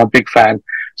a big fan.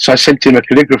 So I sent him a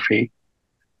calligraphy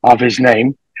of his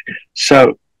name.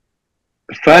 So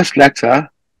the first letter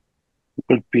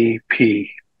would be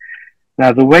P.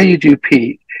 Now the way you do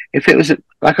P, if it was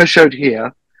like I showed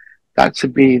here, that's a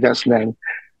B, that's an N.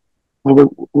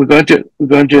 We're going to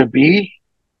do a B,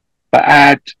 but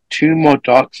add two more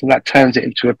dots, and that turns it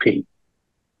into a P.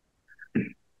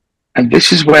 And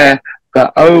this is where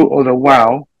the O or the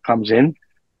wow comes in.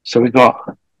 So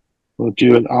we'll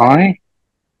do an I.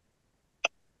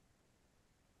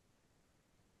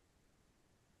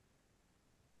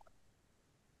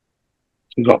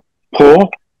 We've got pour.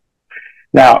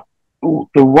 Now,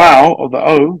 the wow or the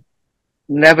O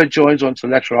never joins onto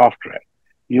the letter after it.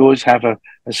 You always have a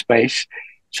space.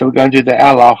 So we're going to do the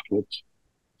L afterwards.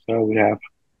 So we have.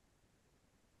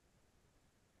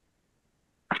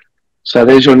 So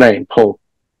there's your name, Paul.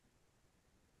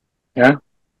 Yeah?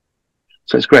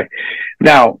 So it's great.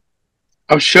 Now,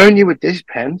 I've shown you with these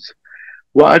pens.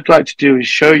 What I'd like to do is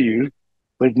show you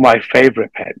with my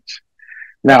favorite pens.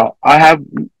 Now, I have,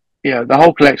 you know, the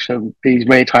whole collection of these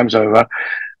many times over.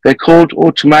 They're called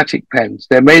automatic pens.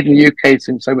 They're made in the UK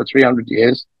since over 300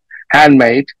 years,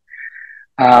 handmade.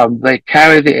 They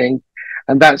carry the ink,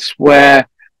 and that's where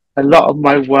a lot of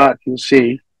my work, you'll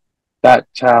see that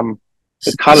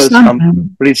the colours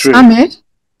come pretty through. Samir?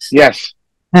 Yes.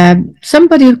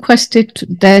 Somebody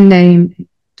requested their name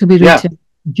to be written,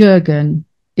 Jürgen,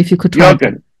 if you could try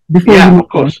Jürgen. Before yeah, you of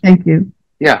course. Thank you.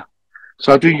 Yeah.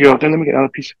 So I'll do Jürgen. Let me get another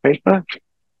piece of paper.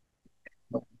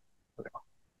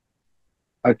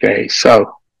 Okay,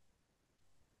 so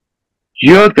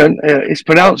Jürgen, it's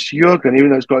pronounced Jürgen, even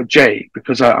though it's got a J,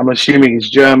 because I'm assuming it's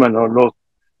German or North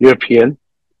European.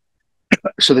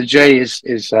 So the J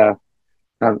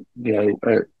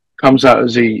comes out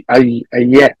as a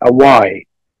Y,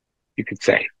 you could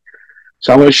say.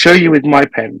 So I'm going to show you with my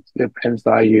pens, the pens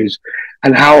that I use,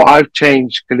 and how I've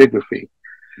changed calligraphy.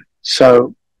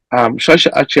 So, I'll show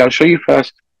you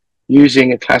first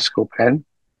using a classical pen.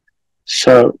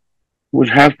 So we'd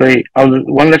have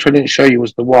one letter I didn't show you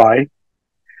was the Y,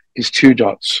 is 2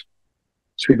 dots.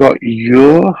 So we got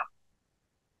your,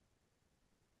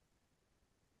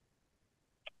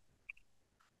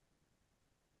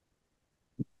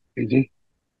 easy,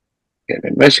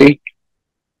 getting it messy,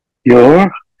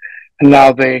 your, and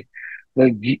now the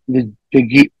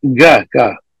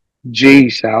G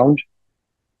sound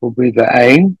will be the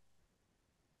ain.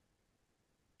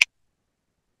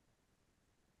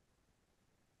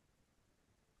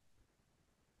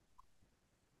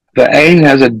 The ain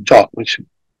has a dot, which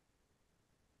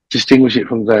distinguishes it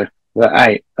from the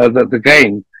a. The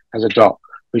gain has a dot,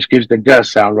 which gives the g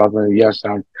sound rather than the y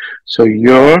sound. So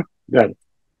you're good.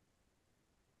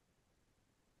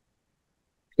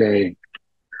 Okay.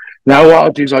 Now what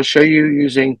I'll do is I'll show you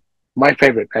using my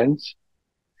favorite pens.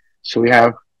 So we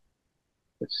have,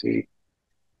 let's see.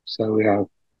 So we have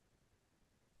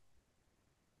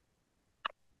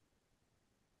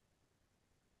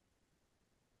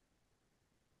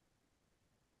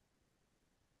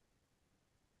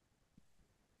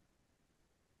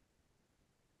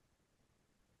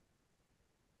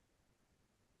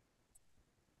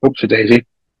oops a daisy.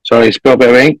 Sorry, I spilled a bit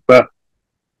of ink, but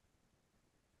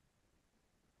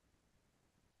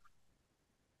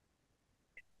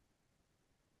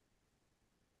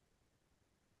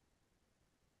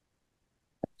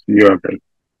you're a bit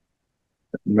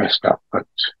messed up, but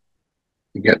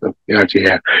you get the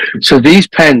idea. So these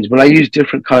pens, when I use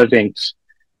different colored inks,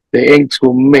 the inks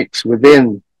will mix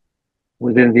within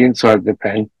the inside of the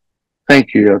pen.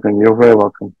 Thank you, Jürgen. You're very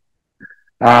welcome.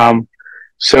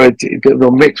 So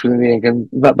it'll mix within the ink, and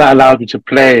that allows me to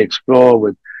play, explore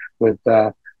with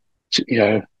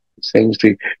things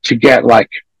to get like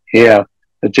here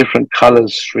the different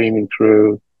colors streaming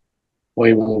through, or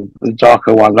even the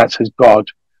darker one that says God,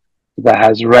 that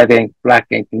has red ink, black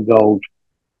ink, and gold,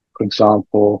 for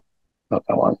example. Not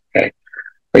that one, okay.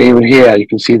 But even here, you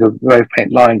can see the very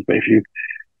faint lines. But if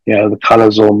the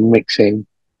colors all mixing.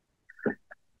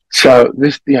 So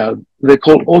this, they're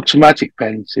called automatic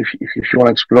pens. If you want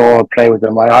to explore or play with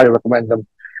them, I highly recommend them.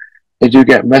 They do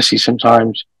get messy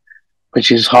sometimes,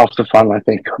 which is half the fun, I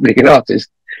think, of being an artist.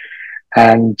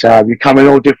 And you come in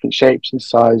all different shapes and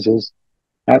sizes.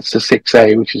 That's the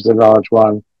 6A, which is the large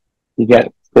one. You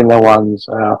get thinner ones.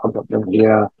 I've got them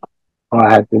here.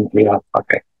 I had them here.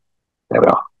 Okay, there we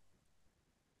are.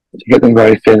 You get them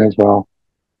very thin as well.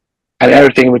 And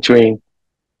everything in between,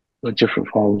 the different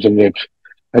forms and nibs.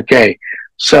 Okay,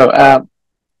 so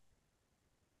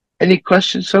any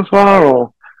questions so far,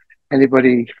 or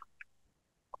anybody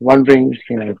wondering,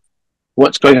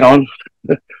 what's going on?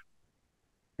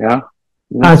 Yeah.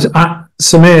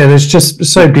 Samir, it's just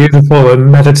so beautiful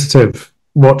and meditative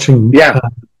watching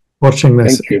watching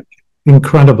this. Thank you.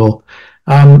 Incredible.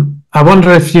 I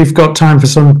wonder if you've got time for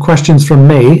some questions from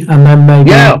me, and then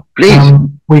maybe please.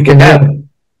 We can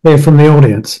hear from the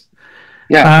audience.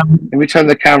 Yeah. Let me turn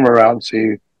the camera around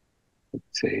to let's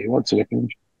see what's looking.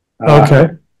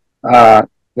 Okay. There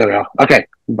we are. Okay,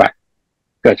 I'm back.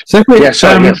 Good. So, yes.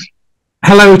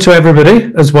 Hello to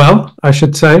everybody as well, I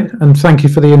should say, and thank you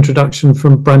for the introduction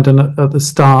from Brendan at the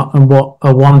start, and what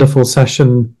a wonderful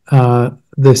session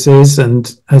this is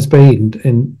and has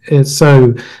been. It's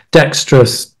so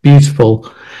dexterous, beautiful.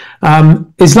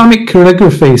 Islamic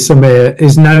calligraphy, Samir,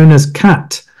 is known as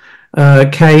KHATT,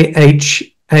 KHATT,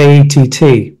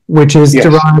 which is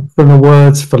derived from the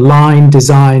words for line,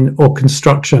 design, or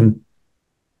construction.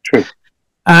 True.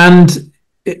 And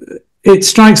it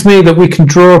strikes me that we can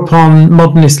draw upon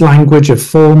modernist language of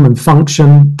form and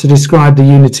function to describe the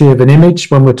unity of an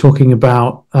image when we're talking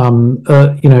about,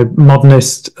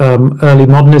 modernist, early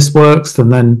modernist works,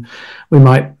 and then we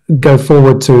might go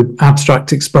forward to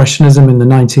abstract expressionism in the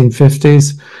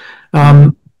 1950s.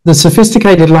 The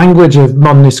sophisticated language of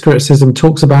modernist criticism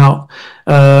talks about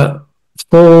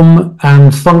form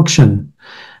and function.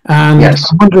 And I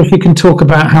wonder if you can talk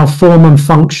about how form and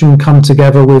function come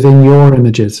together within your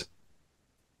images.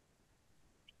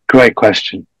 Great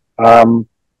question.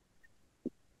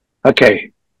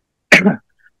 Okay.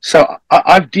 So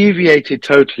I've deviated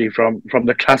totally from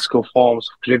the classical forms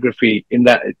of calligraphy in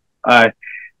that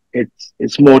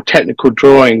it's more technical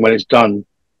drawing when it's done.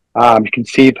 You can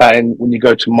see that when you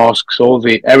go to mosques,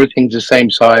 everything's the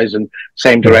same size and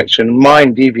same direction.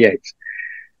 Mine deviates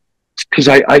because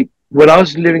when I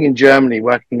was living in Germany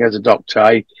working as a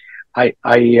doctor, I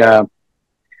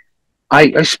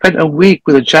spent a week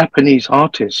with a Japanese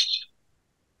artist,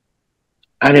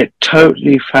 and it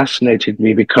totally fascinated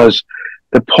me because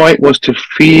the point was to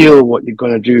feel what you're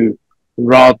going to do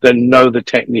rather than know the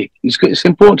technique. It's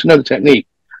important to know the technique.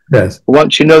 Yes.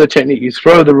 Once you know the technique, you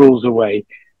throw the rules away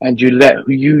and you let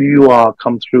who you are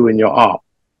come through in your art.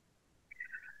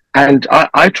 And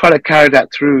I try to carry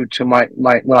that through to my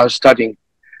when I was studying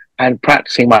and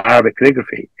practicing my Arabic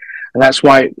calligraphy. And that's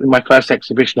why in my first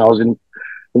exhibition I was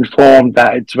informed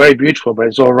that it's very beautiful, but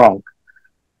it's all wrong,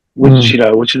 which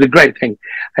which is a great thing.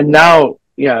 And now,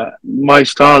 my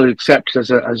style is accepted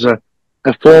as a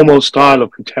formal style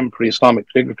of contemporary Islamic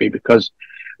calligraphy, because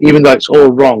even though it's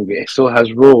all wrong, it still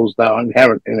has rules that are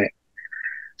inherent in it.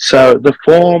 So the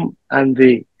form and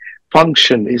the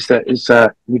function is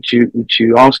which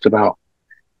you asked about.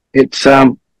 It's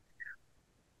the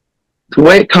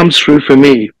way it comes through for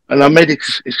me, and I've made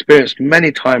this experience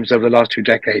many times over the last 2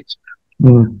 decades.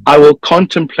 I will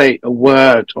contemplate a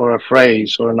word or a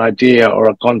phrase or an idea or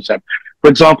a concept. For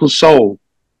example, soul.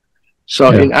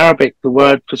 So in Arabic, the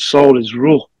word for soul is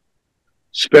ruh,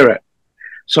 spirit.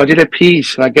 So I did a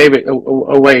piece and I gave it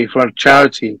away for a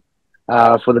charity,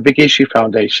 for the Big Issue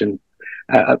Foundation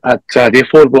at the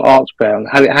Affordable Arts Fair, and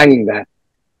had it hanging there.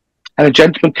 And a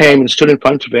gentleman came and stood in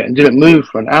front of it and didn't move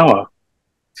for an hour.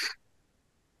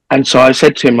 And so I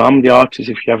said to him, "I'm the artist,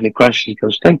 if you have any questions." He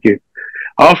goes, "Thank you."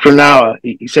 After an hour,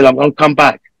 he said, "I'm going to come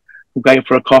back. I'm going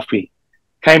for a coffee."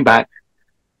 Came back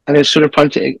and then stood in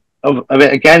front of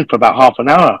it again for about half an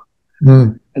hour.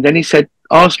 And then he said,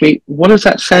 asked me, "What does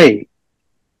that say?"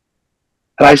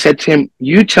 And I said to him,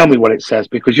 "You tell me what it says,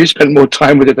 because you spent more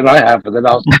time with it than I have for the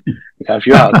last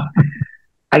few hours."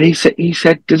 And he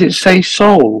said, "Does it say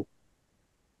soul?"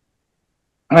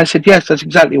 And I said, "Yes, that's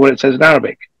exactly what it says in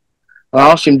Arabic." And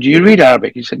I asked him, "Do you read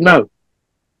Arabic?" He said, "No."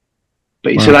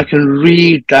 But he said, "I can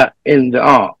read that in the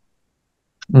art."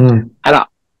 And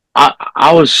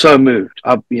I was so moved.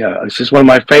 It's just one of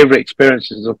my favorite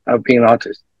experiences of being an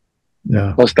artist.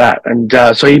 Was that. And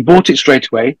so he bought it straight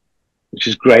away, which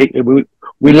is great.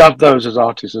 We love those as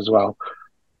artists as well.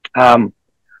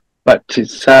 But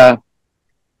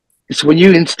it's when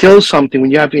you instill something,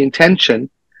 when you have the intention,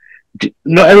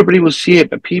 not everybody will see it,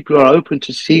 but people who are open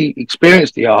to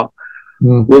experience the art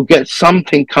will get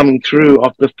something coming through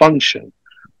of the function.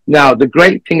 Now, the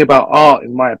great thing about art,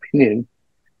 in my opinion,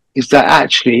 is that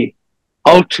actually,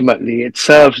 ultimately, it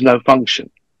serves no function.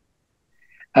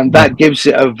 And that gives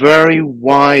it a very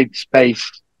wide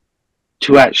space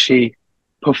to actually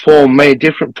perform many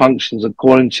different functions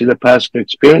according to the person who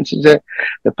experiences it,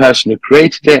 the person who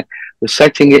created it, the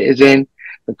setting it is in,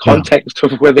 the context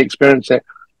of where they experience it.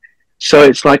 So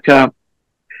it's like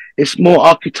it's more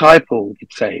archetypal, you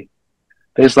could say.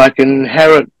 There's like an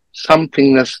inherent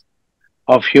somethingness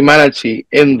of humanity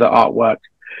in the artwork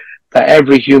that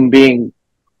every human being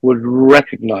would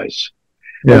recognize.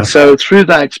 And so through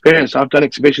that experience, I've done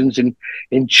exhibitions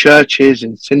in churches,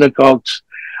 in synagogues.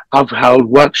 I've held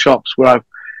workshops where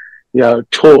I've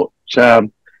taught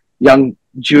young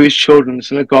Jewish children in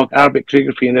synagogue Arabic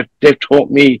calligraphy, and they've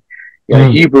taught me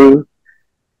Hebrew.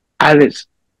 And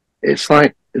it's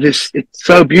like this. It's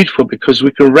so beautiful because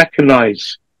we can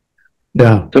recognize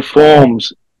the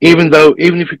forms, even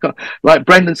if you can't, like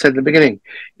Brendan said in the beginning,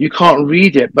 you can't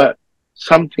read it, but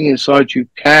something inside you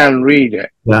can read it.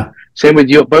 Same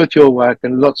with both your work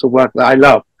and lots of work that I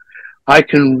love. I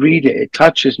can read it. It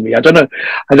touches me. I don't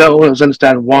always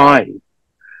understand why,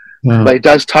 but it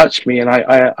does touch me, and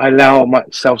I allow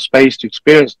myself space to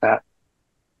experience that.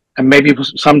 And maybe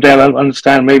someday I'll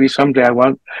understand, maybe someday I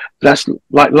won't. That's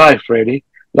like life, really.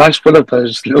 Life's full of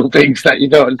those little things that you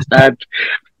don't understand,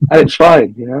 and it's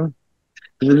fine,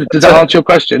 Does that answer your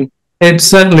question? It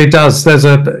certainly does. There's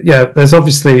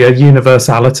obviously a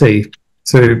universality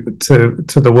to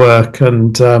the work,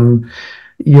 and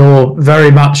your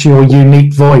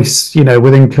unique voice,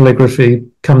 within calligraphy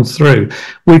comes through.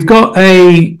 We've got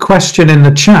a question in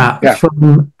the chat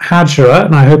from Hajra,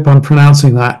 and I hope I'm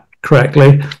pronouncing that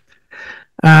correctly.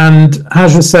 And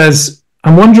Hajra says,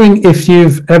 "I'm wondering if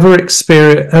you've ever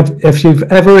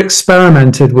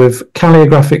experimented with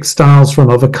calligraphic styles from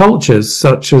other cultures,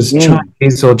 such as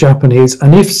Chinese or Japanese,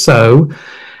 and if so,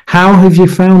 how have you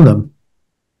found them?"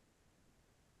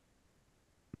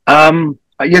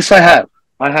 Yes, I have.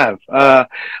 I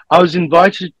was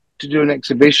invited to do an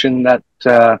exhibition at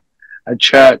a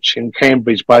church in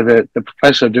Cambridge by the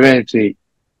Professor of Divinity,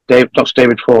 Dr.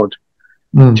 David Ford,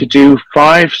 to do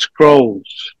 5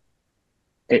 scrolls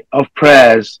of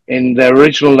prayers in the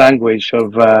original language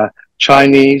of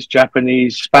Chinese,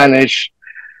 Japanese, Spanish,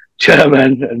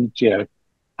 German, and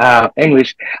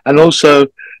English, and also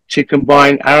to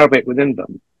combine Arabic within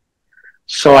them.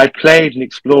 So I played and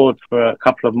explored for a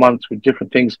couple of months with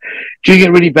different things, doing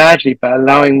it really badly, but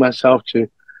allowing myself to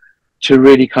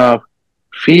really kind of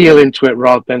feel into it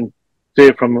rather than do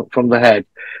it from the head.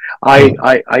 I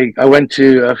went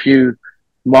to a few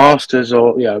masters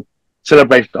or, you know,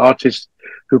 celebrated artists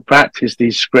who practice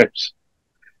these scripts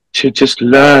to just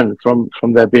learn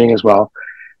from their being as well.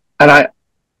 And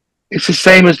it's the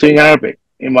same as doing Arabic,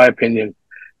 in my opinion.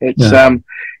 It's,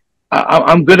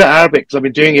 I'm good at Arabic because I've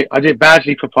been doing it. I did it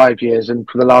badly for 5 years, and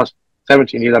for the last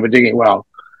 17 years, I've been doing it well.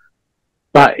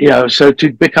 But, you know, so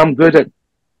to become good at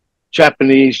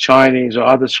Japanese, Chinese, or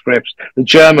other scripts, the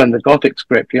German, the Gothic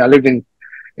script, you know, I lived in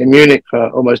Munich for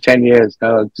almost 10 years.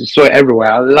 I saw it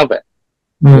everywhere. I love it.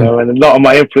 You know, and a lot of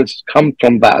my influences come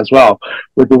from that as well,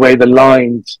 with the way the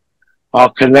lines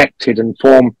are connected and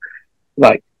form,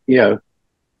 like, you know,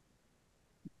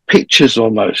 pictures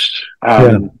almost.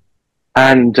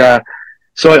 And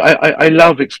so I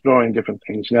love exploring different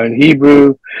things. You know, in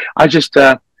Hebrew, I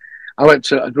went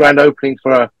to a grand opening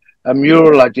for a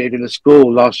mural I did in a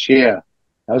school last year.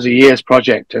 That was a year's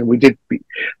project, and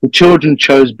the children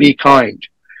chose "Be Kind."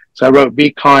 So I wrote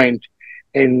 "Be Kind"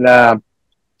 in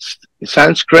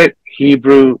Sanskrit,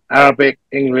 Hebrew, Arabic,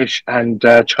 English, and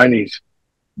Chinese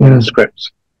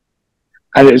scripts.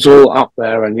 And it's all up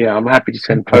there, and yeah, I'm happy to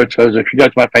send photos. If you go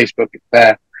to my Facebook, it's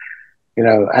there. You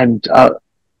know, and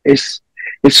it's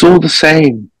all the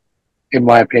same, in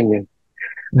my opinion.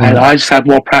 And I just have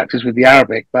more practice with the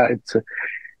Arabic, but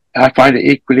I find it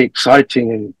equally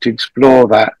exciting and to explore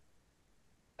that.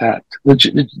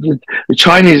 The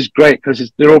Chinese is great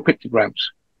because they're all pictograms.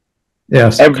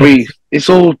 Yes. It's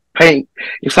all paint.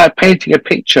 It's like painting a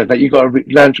picture that you've got to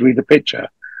learn to read the picture.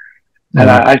 And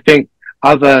I think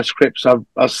other scripts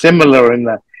are similar in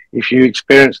that if you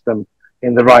experience them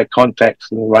in the right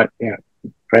context and the right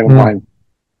frame of mind.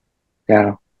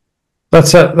 Yeah.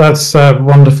 That's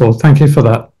wonderful. Thank you for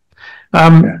that.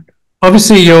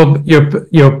 Obviously,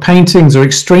 your paintings are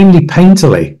extremely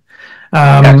painterly.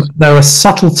 There are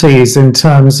subtleties in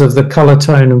terms of the color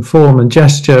tone and form and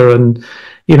gesture, and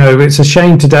you know, it's a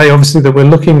shame today, obviously, that we're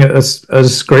looking at a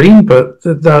screen, but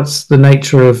that's the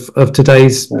nature of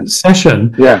today's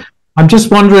session. Yeah. I'm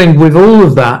just wondering, with all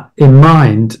of that in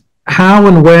mind, how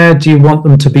and where do you want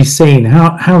them to be seen?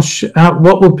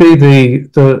 What would be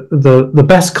the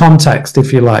best context,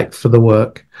 if you like, for the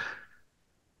work?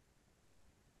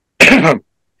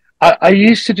 I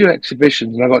used to do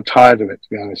exhibitions, and I got tired of it, to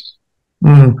be honest.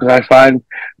 Because I find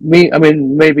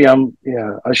maybe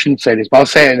I shouldn't say this, but I'll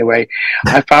say it anyway.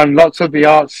 I found lots of the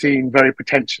art scene very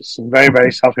pretentious and very,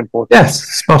 very self-important. Yes,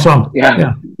 spot on.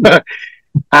 Yeah.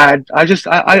 And I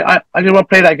didn't want to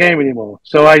play that game anymore.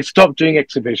 So I stopped doing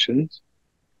exhibitions.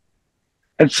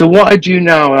 And so what I do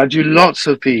now, I do lots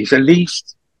of these, at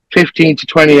least 15 to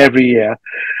 20 every year.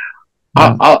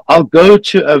 I'll go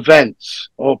to events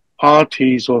or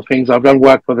parties or things. I've done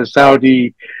work for the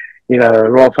Saudi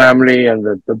royal family, and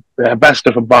the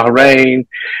ambassador from Bahrain,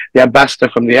 the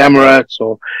ambassador from the Emirates,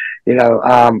 or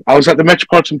I was at the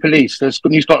Metropolitan Police, the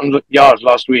New Scotland Yard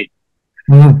last week,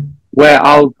 where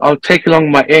I'll take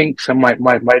along my inks and my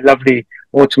lovely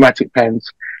automatic pens,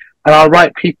 and I'll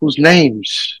write people's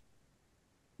names.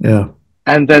 Yeah.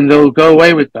 And then they'll go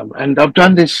away with them. And I've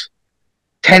done this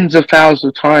tens of thousands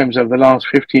of times over the last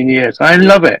 15 years. I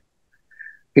love it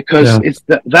because it's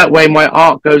that way my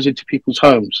art goes into people's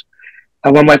homes.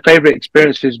 And one of my favorite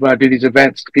experiences when I do these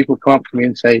events, people come up to me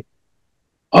and say,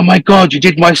 "Oh my God, you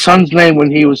did my son's name when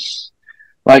he was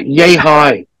like yay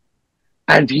high.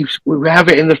 And we have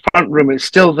it in the front room. It's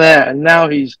still there. And now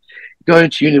he's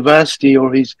going to university,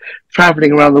 or he's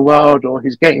traveling around the world, or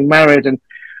he's getting married. And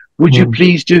would you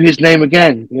please do his name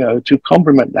again, to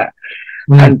compliment that?"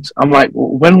 And I'm like,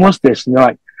 well, when was this? And they're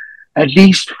like, at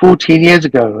least 14 years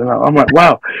ago. And I'm like,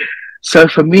 wow. So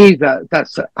for me,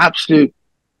 that's an absolute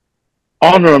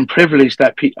honor and privilege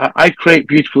that I create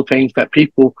beautiful things that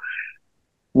people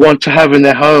want to have in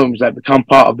their homes that become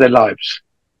part of their lives.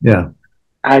 Yeah.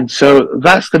 And so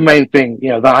that's the main thing,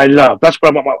 that I love. That's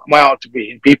where I want my art to be,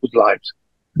 in people's lives.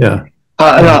 Yeah.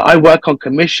 And I work on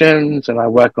commissions, and I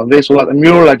work on this. Like the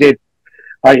mural I did,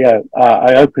 I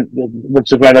opened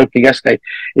the grand opening yesterday.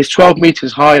 It's 12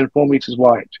 meters high and 4 meters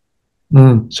wide.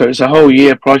 So it's a whole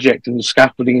year project, and the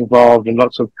scaffolding involved, and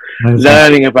lots of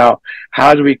learning about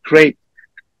how do we create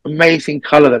amazing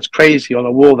color that's crazy on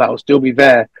a wall that will still be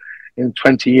there in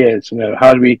 20 years.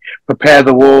 How do we prepare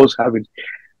the walls?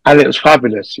 And it was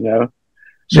fabulous,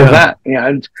 So that,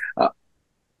 and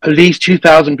at least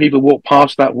 2,000 people walk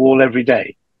past that wall every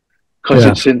day, because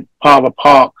it's in part of a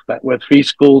park where 3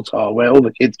 schools are, where all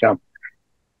the kids come.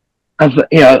 And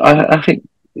I think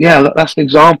yeah, that's an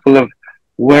example of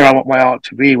where I want my art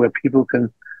to be, where people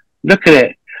can look at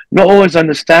it, not always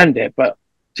understand it, but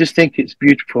just think it's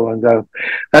beautiful and go.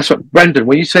 That's what, Brendan,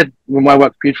 when you said when my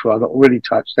work's beautiful, I got really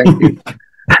touched. Thank you.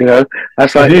 You know,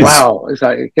 that's like, wow. It's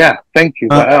like, yeah, thank you.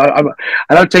 But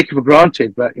I don't take it for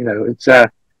granted, but you know, it's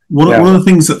one of the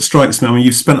things that strikes me, I mean,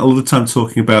 you've spent a lot of time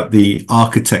talking about the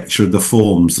architecture of the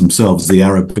forms themselves, the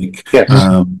Arabic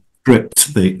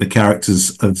script, the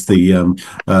characters of the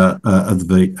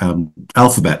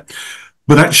alphabet.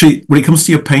 But actually, when it comes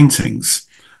to your paintings,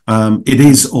 it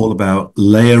is all about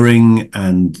layering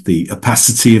and the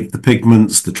opacity of the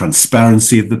pigments, the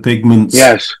transparency of the pigments,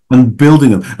 and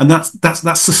building them. And that's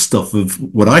the stuff of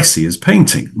what I see as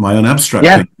painting, my own abstract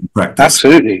painting practice.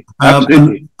 Absolutely.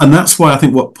 And that's why I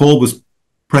think what Paul was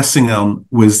pressing on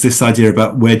was this idea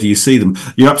about where do you see them.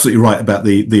 You're absolutely right about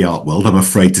the art world, I'm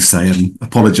afraid to say, and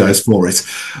apologise for it.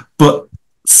 But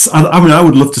I mean, I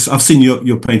would love to. I've seen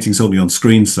your paintings only on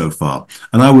screen so far,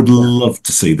 and I would love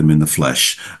to see them in the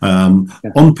flesh,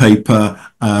 on paper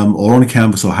or on a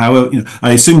canvas, or however. You know,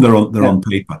 I assume they're on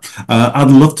paper.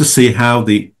 I'd love to see how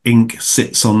the ink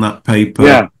sits on that paper.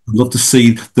 I'd love to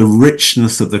see the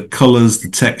richness of the colours, the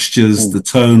textures, the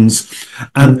tones,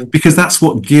 and because that's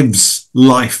what gives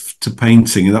life to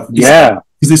painting. Because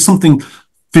there's something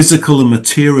physical and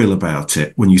material about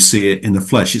it when you see it in the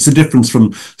flesh. It's a difference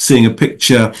from seeing a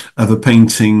picture of a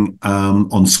painting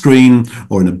on screen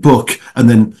or in a book and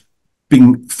then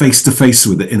being face to face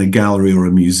with it in a gallery or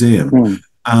a museum.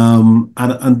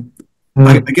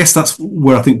 I guess that's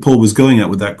where I think Paul was going at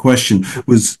with that question,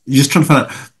 was just trying to find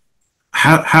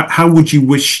out how would you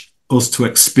wish us to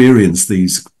experience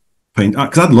these paint?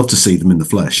 Because I'd love to see them in the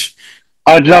flesh.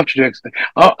 I'd love to do it.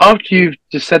 After you've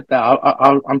just said that,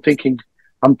 I'm thinking,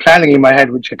 I'm planning in my head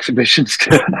which exhibitions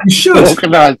to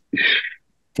organize.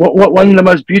 One of the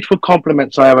most beautiful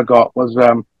compliments I ever got was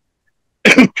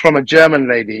from a German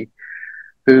lady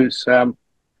who's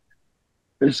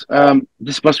this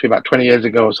must be about 20 years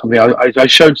ago or something. I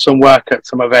showed some work at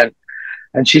some event,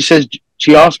 and she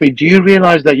asked me, "Do you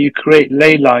realize that you create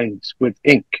ley lines with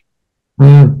ink?"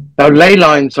 Now, ley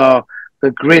lines are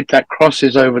the grid that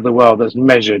crosses over the world, that's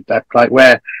measured, that like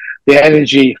where the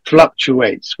energy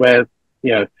fluctuates, where,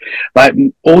 you know, like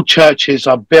all churches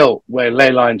are built where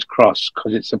ley lines cross,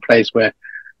 because it's a place where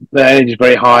the energy is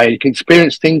very high. You can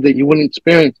experience things that you wouldn't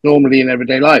experience normally in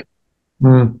everyday life.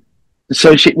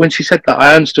 So when she said that,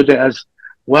 I understood it as,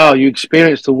 wow, you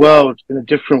experience the world in a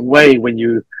different way when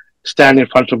you stand in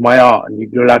front of my art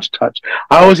and you're allowed to touch.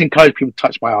 I always encourage people to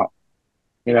touch my art.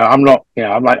 You know, I'm not, you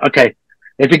know, I'm like, okay,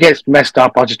 if it gets messed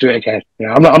up, I'll just do it again. You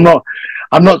know,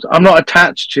 I'm not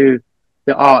attached to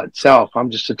the art itself.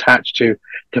 I'm just attached to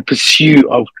the pursuit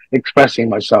of expressing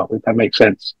myself, if that makes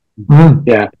sense.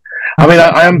 Yeah. I mean,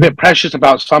 I am a bit precious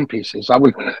about some pieces. I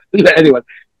wouldn't let anyone,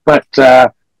 but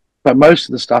most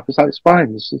of the stuff is like, it's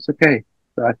fine. It's okay.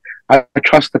 I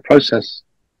trust the process.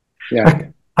 Yeah.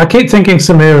 I keep thinking,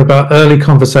 Samir, about early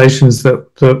conversations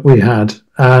that we had,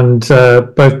 and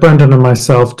both Brendan and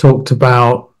myself talked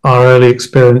about our early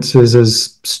experiences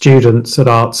as students at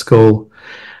art school.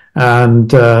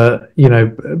 And, you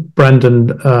know,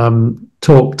 Brendan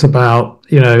talked about,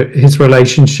 you know, his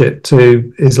relationship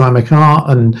to Islamic art,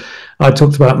 and I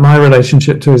talked about my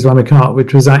relationship to Islamic art,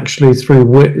 which was actually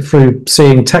through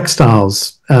seeing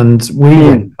textiles and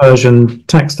weaving Persian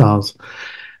textiles.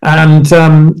 And,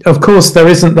 of course, there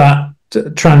isn't that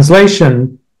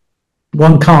translation.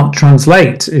 One can't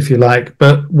translate, if you like,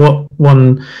 but what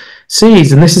one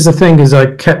sees, and this is the thing, as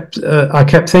I kept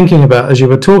thinking about as you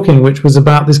were talking, which was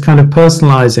about this kind of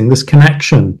personalizing, this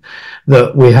connection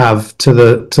that we have to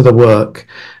the work.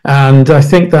 And I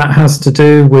think that has to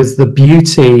do with the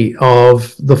beauty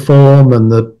of the form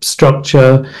and the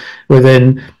structure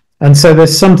within. And so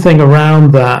there's something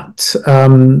around that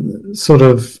sort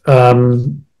of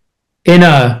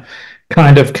inner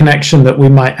kind of connection that we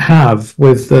might have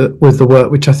with the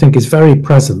work, which I think is very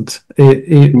present,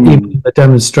 even the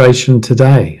demonstration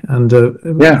today. And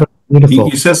beautiful.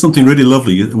 You said something really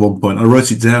lovely at one point. I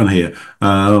wrote it down here.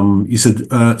 You said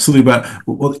something about,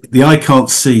 well, the eye can't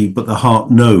see, but the heart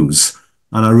knows,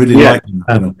 and I really like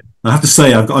that. I have to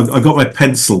say, I've got my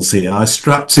pencils here. I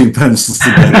strapped two pencils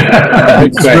together,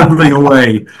 scribbling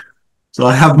away. So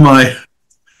I've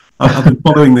been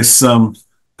following this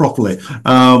properly.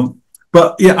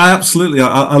 But yeah,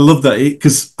 I love that,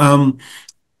 because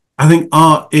I think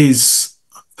art is,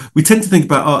 we tend to think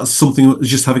about art as something that's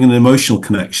just having an emotional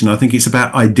connection. I think it's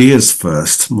about ideas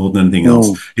first, more than anything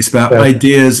else. It's about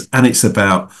ideas, and it's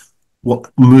about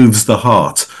what moves the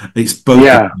heart. It's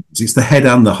both. It's the head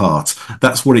and the heart.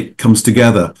 That's what it comes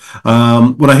together.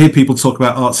 When I hear people talk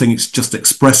about art saying it's just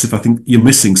expressive, I think you're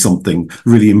missing something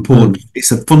really important.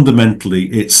 It's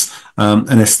fundamentally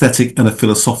an aesthetic and a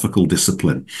philosophical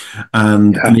discipline,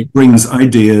 and it brings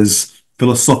ideas,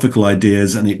 philosophical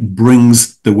ideas, and it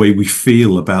brings the way we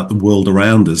feel about the world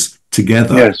around us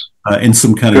together in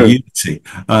some kind of unity.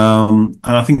 And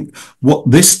I think what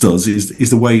this does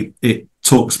is the way it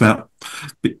talks about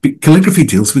calligraphy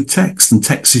deals with text, and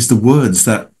text is the words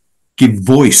that give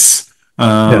voice.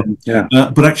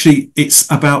 But actually, it's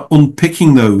about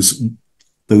unpicking those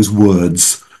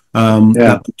words,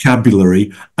 that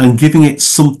vocabulary, and giving it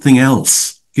something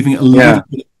else, giving it a little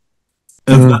bit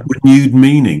of that renewed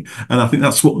meaning. And I think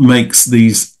that's what makes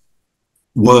these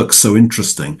works so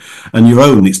interesting. And your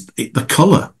own, the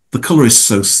colour. The colour is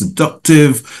so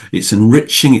seductive. It's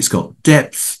enriching. It's got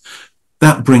depth.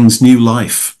 That brings new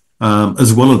life,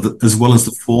 as well as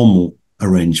the formal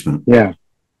arrangement. Yeah,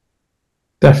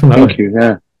 definitely. Thank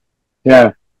you.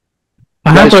 Yeah.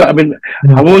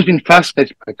 I've always been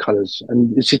fascinated by colours,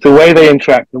 and it's just the way they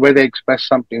interact, the way they express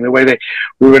something, the way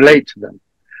we relate to them.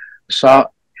 So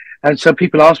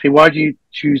people ask me, why do you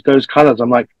choose those colours? I'm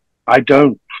like, I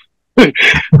don't.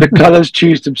 The colours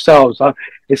choose themselves.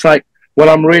 It's like when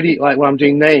I'm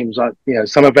doing names,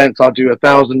 some events I'll do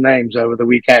 1,000 names over the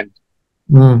weekend.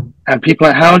 And people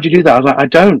are like, how do you do that? I was like, I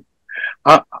don't.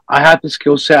 I have the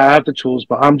skill set, I have the tools,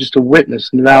 but I'm just a witness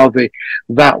and allow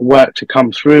that work to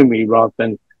come through me rather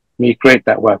than me create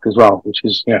that work as well,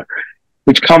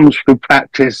 which comes through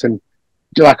practice. And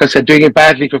like I said, doing it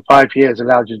badly for 5 years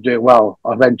allows you to do it well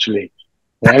eventually.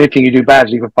 Anything you do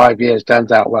badly for 5 years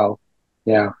turns out well.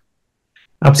 Yeah.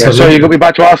 Absolutely. So you got me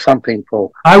back to ask something,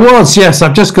 Paul. I was, yes.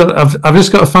 I've just got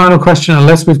a final question,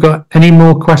 unless we've got any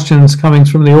more questions coming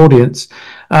from the audience.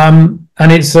 And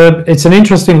it's an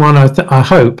interesting one, I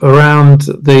hope, around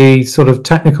the sort of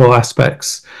technical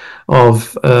aspects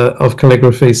of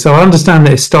calligraphy. So I understand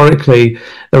that historically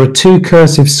there are 2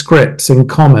 cursive scripts in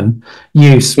common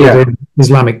use within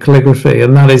Islamic calligraphy,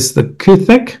 and that is the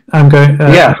Kuthik. I'm going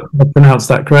to pronounce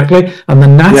that correctly, and the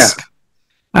Naskh.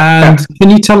 And can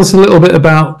you tell us a little bit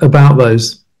about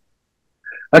those?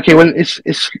 Okay, when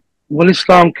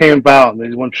Islam came about, and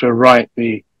they wanted to write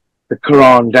the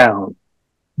Quran down.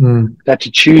 They had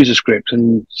to choose a script,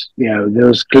 and there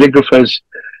was calligraphers.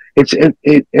 I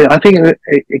think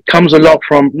it comes a lot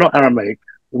from not Aramaic.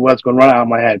 The word's gone right out of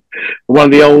my head. But one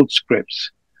of the old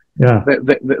scripts. Yeah,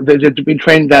 they've been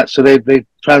trained that, so they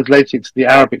translated it to the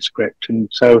Arabic script, and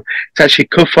so it's actually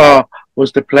Kufa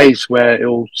was the place where it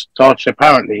all started,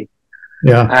 apparently.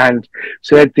 Yeah. And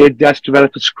so they had to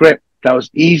develop a script that was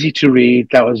easy to read,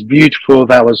 that was beautiful,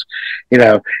 that was,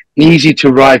 easy to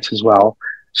write as well.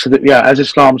 So that, as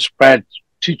Islam spread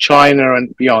to China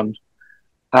and beyond,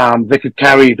 they could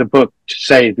carry the book to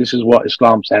say, this is what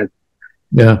Islam said.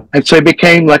 Yeah. And so it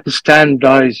became like a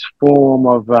standardized form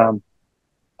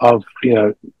of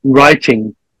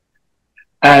writing,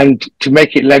 and to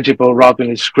make it legible rather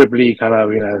than a scribbly kind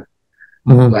of,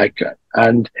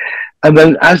 and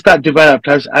then as that developed,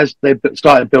 as they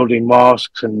started building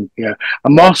mosques, and a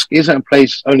mosque isn't a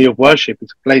place only of worship;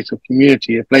 it's a place of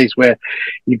community, a place where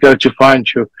you go to find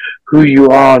who you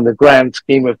are in the grand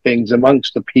scheme of things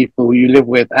amongst the people who you live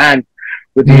with and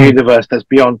with the universe that's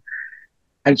beyond.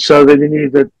 And so they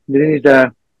needed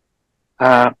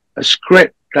a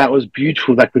script that was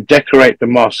beautiful, that could decorate the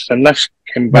mosques, and that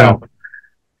came about.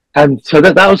 And so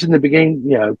that was in the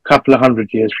beginning, a couple of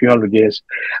few hundred years,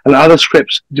 and other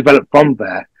scripts developed from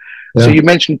there. Yeah. So you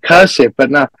mentioned cursive,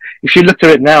 but now if you look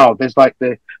at it now, there's like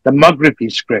the Maghribi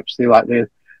scripts, the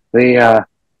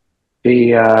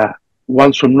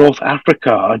ones from North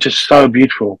Africa are just so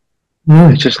beautiful.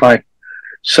 It's just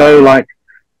so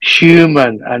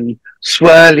human and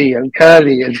swirly and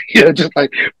curly and just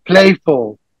like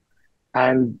playful,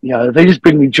 and they just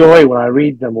bring me joy when I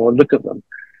read them or look at them.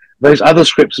 There's other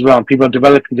scripts as well. People are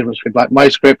developing different scripts. Like my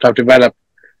script I've developed,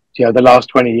 the last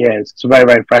 20 years. It's a very,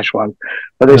 very fresh one.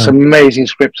 But there's some amazing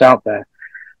scripts out there.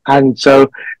 And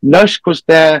so Naskh was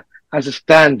there as a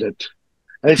standard.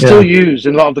 And it's still used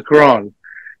in a lot of the Quran.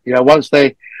 If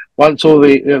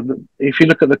you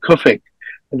look at the Kufik,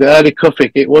 the early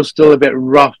Kufik, it was still a bit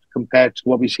rough compared to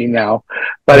what we see now.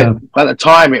 But at the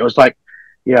time, it was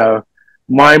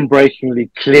mind-breakingly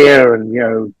clear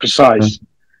and, precise.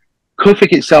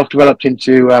 Kufik itself developed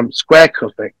into square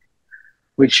Kufik,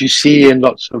 which you see in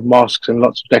lots of mosques and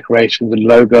lots of decorations and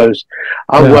logos.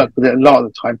 I work with it a lot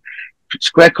of the time.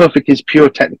 Square Kufik is pure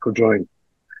technical drawing.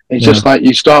 It's just like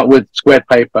you start with square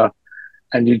paper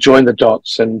and you join the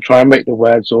dots and try and make the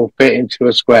words all fit into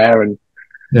a square. And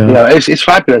Yeah. You know, it's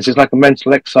fabulous. It's like a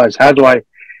mental exercise. How do I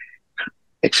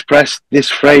express this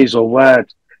phrase or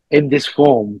word in this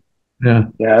form? Yeah.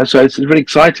 Yeah, so it's really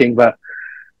exciting, but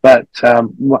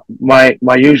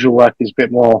my usual work is a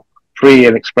bit more free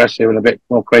and expressive and a bit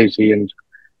more crazy, and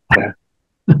yeah.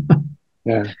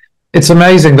 Yeah. It's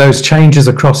amazing those changes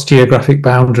across geographic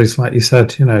boundaries, like you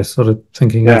said, you know, sort of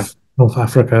thinking of North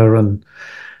Africa and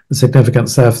the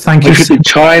significance there. Thank you.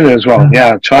 China as well.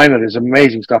 Yeah, China, there's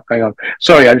amazing stuff going on.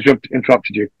 Sorry, I just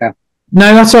interrupted you. Yeah.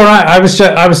 No, that's all right. I was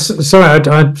sorry.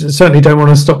 I certainly don't want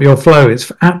to stop your flow. It's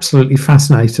absolutely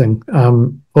fascinating.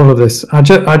 All of this. I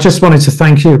just wanted to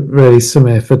thank you, really,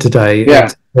 Samir, for today. Yeah.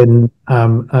 It's been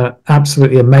an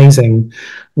absolutely amazing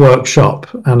workshop,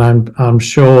 and I'm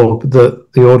sure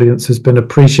that the audience has been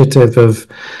appreciative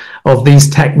of these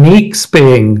techniques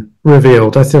being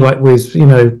revealed. I feel like we've, you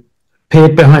know,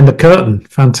 peered behind the curtain.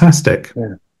 Fantastic.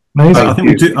 Yeah. Amazing. I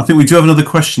think we do have another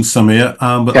question, Samir,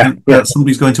 but I think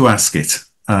somebody's going to ask it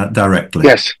directly.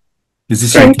 Yes.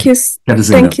 Thank you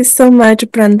so much,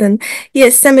 Brandon.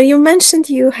 Yes, Samir, you mentioned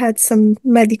you had some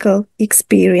medical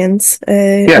experience,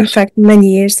 in fact, many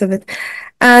years of it.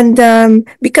 And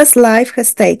because life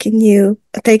has taken you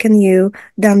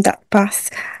down that path,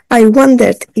 I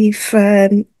wondered if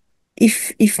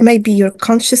maybe you're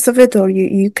conscious of it, or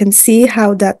you can see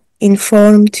how that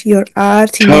informed your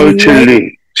art.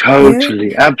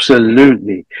 Totally,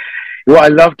 absolutely. What I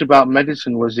loved about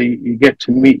medicine was you get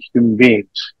to meet human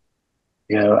beings,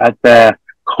 you know, at their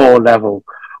core level.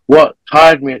 What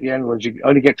tired me at the end was you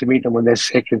only get to meet them when they're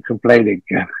sick and complaining.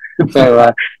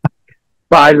 So,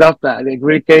 but I loved that, and it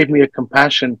really gave me a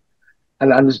compassion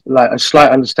and like a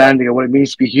slight understanding of what it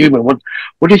means to be human. What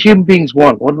do human beings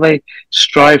want? What do they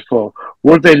strive for?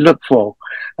 What do they look for?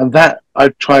 And that I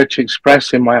try to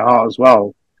express in my art as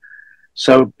well,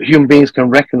 so human beings can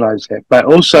recognize it. But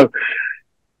also,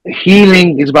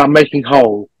 healing is about making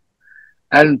whole.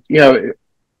 And, you know,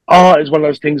 art is one of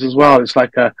those things as well. It's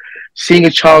like seeing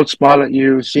a child smile at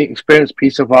you, experience a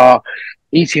piece of art,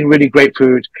 eating really great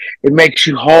food. It makes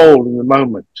you whole in the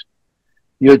moment.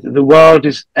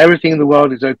 Everything in the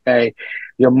world is okay.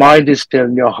 Your mind is still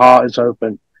and your heart is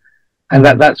open. And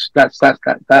that's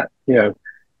you know,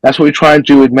 that's what we try and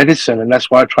do with medicine, and that's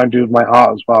what I try and do with my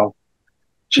art as well.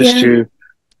 Just to,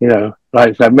 you know,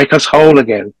 like make us whole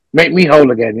again, make me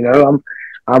whole again. You know,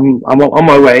 I'm on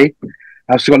my way.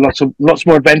 I've still got lots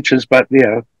more adventures, but you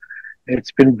know,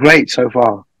 it's been great so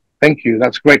far. Thank you.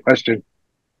 That's a great question.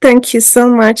 Thank you so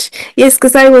much. Yes,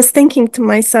 because I was thinking to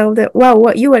myself that, wow,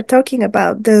 what you were talking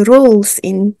about, the rules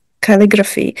in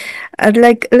calligraphy are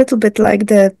like a little bit like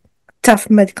the tough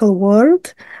medical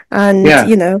world. And,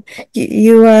 you know,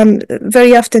 you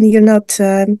very often you're not,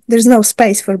 there's no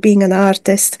space for being an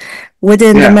artist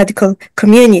within the medical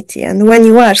community. And when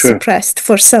you are suppressed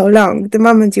for so long, the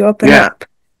moment you open up,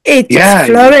 it just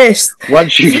flourished.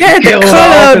 Once you get the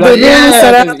color,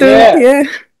 the rules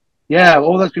are yeah,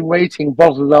 all that's been waiting,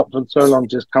 bottled up for so long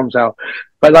just comes out.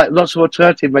 But like lots of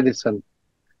alternative medicine,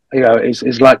 you know,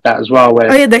 is like that as well.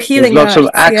 Where the healing lots arts,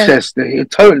 of access,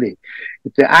 totally,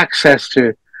 the access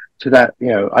to that. You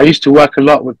know, I used to work a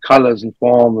lot with colors and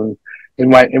form and in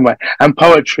my and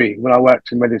poetry when I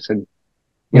worked in medicine.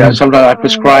 You know, sometimes I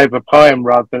prescribe a poem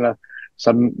rather than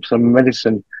some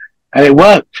medicine, and it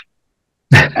worked.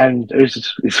 And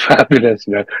it's fabulous,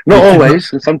 you know. Not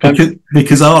always, and sometimes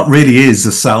because art really is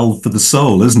a salve for the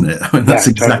soul, isn't it? I mean, that's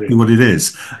exactly what it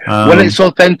is. When it's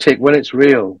authentic, when it's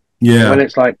real, when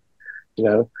it's like, you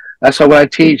know, that's why when I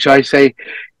teach, I say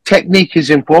technique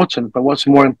is important, but what's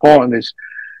more important is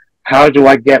how do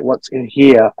I get what's in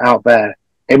here out there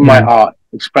in my art,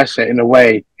 express it in a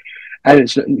way, and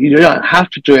you don't have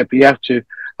to do it, but you have to.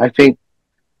 I think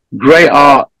great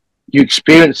art, you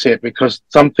experience it because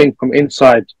something from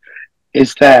inside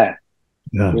is there.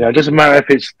 You know, it doesn't matter if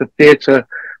it's the theatre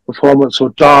performance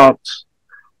or dance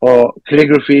or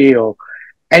calligraphy or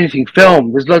anything,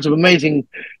 film. There's loads of amazing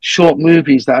short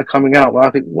movies that are coming out where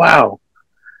I think, wow,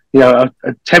 you know,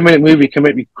 a 10-minute movie can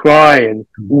make me cry and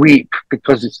weep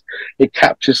because it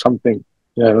captures something,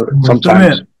 you know,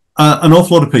 sometimes. An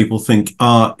awful lot of people think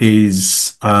art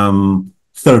is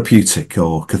therapeutic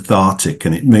or cathartic,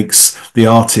 and it makes the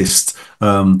artist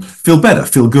feel better,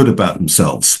 feel good about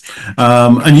themselves.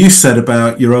 And you said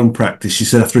about your own practice, you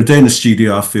said after a day in the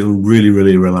studio, I feel really,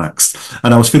 really relaxed.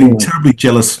 And I was feeling terribly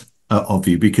jealous of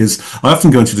you because I often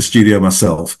go into the studio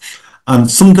myself, and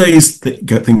some days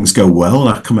things go well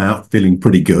and I come out feeling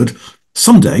pretty good.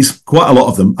 Some days, quite a lot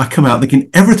of them, I come out thinking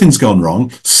everything's gone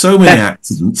wrong, so many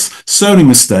accidents, so many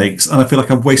mistakes, and I feel like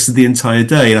I've wasted the entire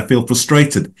day and I feel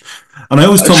frustrated. And I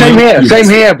always tell Same students,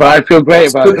 here, but I feel great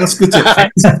about it. That's good.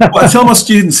 What I tell my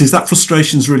students is that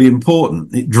frustration is really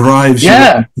important. It drives you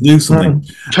to do something.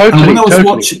 Totally,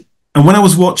 and when I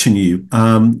was watching you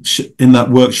in that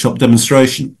workshop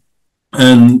demonstration,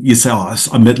 and you say, oh,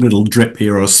 I made a little drip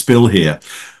here or a spill here.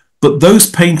 But those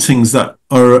paintings that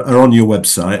are on your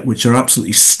website, which are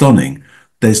absolutely stunning,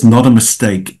 there's not a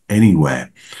mistake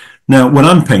anywhere. Now, when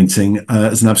I'm painting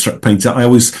as an abstract painter, I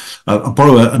always I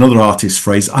borrow another artist's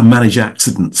phrase. I manage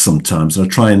accidents sometimes, and I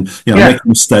try and make a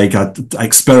mistake. I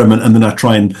experiment, and then I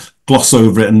try and gloss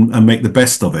over it and make the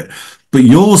best of it. But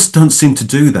yours don't seem to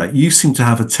do that. You seem to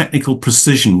have a technical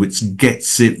precision which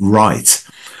gets it right.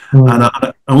 And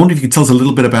I wonder if you could tell us a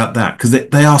little bit about that, because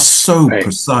they are so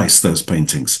precise, those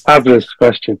paintings. Fabulous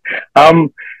question.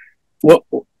 Well,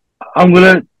 I'm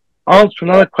going to answer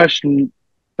another question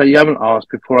that you haven't asked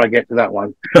before I get to that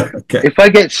one. Okay. If I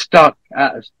get stuck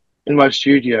in my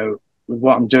studio with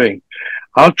what I'm doing,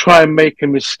 I'll try and make a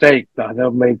mistake that I've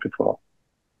never made before.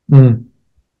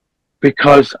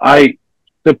 Because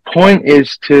the point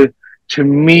is to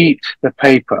meet the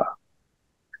paper.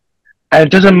 And it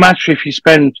doesn't matter if you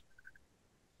spend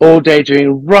all day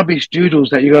doing rubbish doodles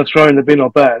that you're going to throw in the bin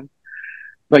or burn,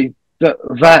 but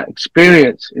that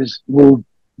experience will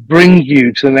bring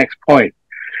you to the next point.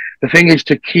 The thing is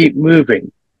to keep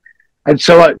moving. And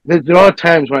so there are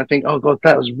times when I think, oh God,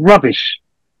 that was rubbish.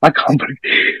 I can't believe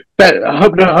that. I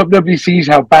hope nobody sees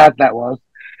how bad that was.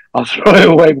 I'll throw it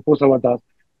away before someone does.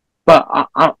 But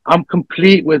I'm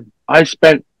complete with, I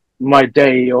spent my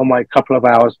day or my couple of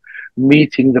hours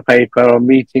meeting the paper or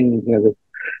meeting, do you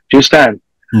understand?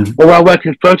 Or I work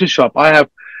in Photoshop. I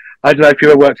don't know if you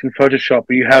ever worked in Photoshop,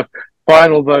 but you have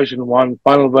final version 1,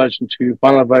 final version 2,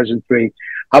 final version 3,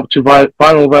 up to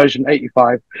final version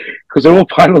 85, because they're all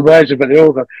final version, but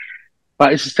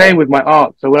but it's the same with my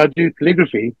art. So when I do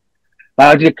calligraphy,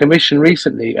 I did a commission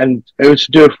recently, and it was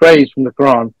to do a phrase from the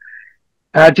Quran,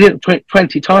 and I did it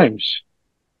 20 times.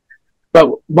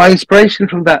 But my inspiration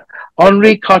from that,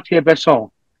 Henri Cartier-Bresson,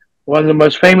 one of the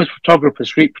most famous photographers,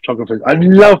 street photographers. I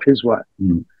love his work.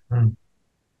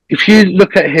 If you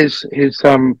look at his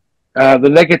the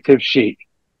negative sheet,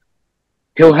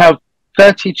 he'll have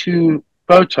 32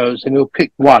 photos and he'll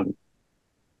pick one,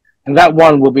 and that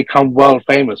one will become world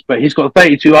famous. But he's got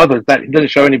 32 others that he doesn't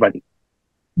show anybody.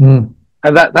 And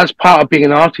that's part of being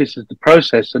an artist, is the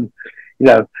process. And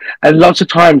and lots of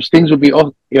times things will be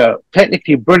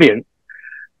technically brilliant,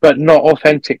 but not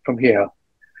authentic from here.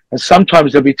 And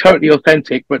sometimes they'll be totally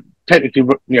authentic, but technically,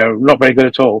 not very good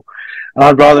at all. And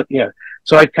I'd rather,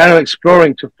 so I kind of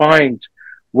exploring to find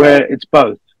where it's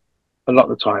both a lot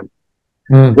of the time.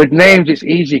 With names, it's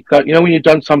easy. When you've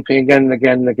done something again and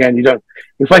again and again, you don't,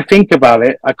 if I think about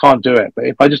it, I can't do it. But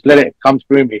if I just let it come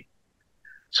through me.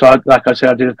 So like I said,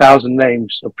 I did 1,000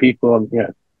 names of people on,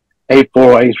 A4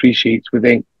 or A3 sheets with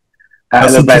ink. At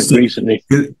an event recently.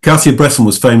 Cartier-Bresson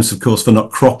was famous, of course, for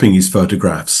not cropping his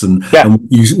photographs, and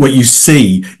what you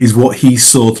see is what he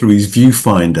saw through his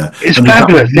viewfinder. It's and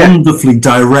fabulous. That wonderfully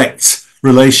direct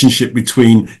relationship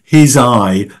between his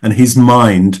eye and his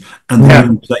mind, and the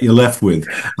image that you're left with.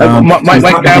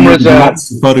 My camera's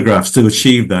lots of photographs to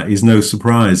achieve that is no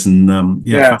surprise, and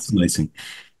fascinating.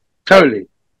 Totally,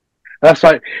 that's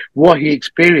like what he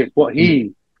experienced, what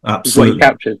he. Absolutely. What he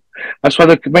captured. That's why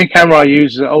the main camera I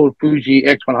use is an old Fuji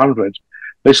X100.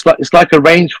 It's like a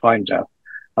rangefinder.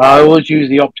 I always use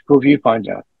the optical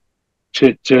viewfinder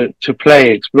to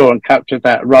play, explore, and capture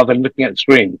that rather than looking at the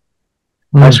screen.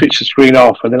 I switch the screen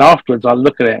off, and then afterwards I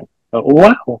look at it. Oh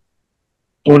wow!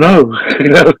 Oh no!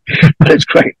 It's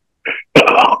great.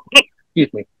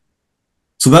 Excuse me.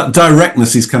 So that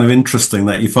directness is kind of interesting.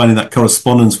 That you're finding that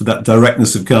correspondence with that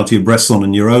directness of Cartier-Bresson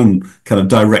and your own kind of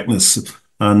directness.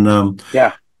 And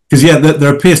because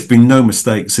there appears to be no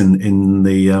mistakes in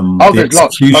the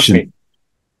execution.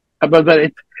 But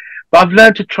I've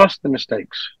learned to trust the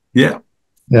mistakes. Yeah.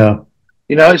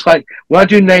 It's like when I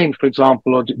do names, for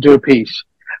example, or do a piece,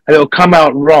 and it'll come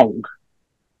out wrong.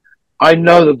 I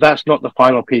know that that's not the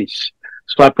final piece,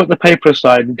 so I put the paper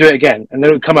aside and do it again, and then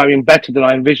it'll come out even better than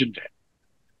I envisioned it.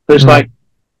 So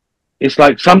it's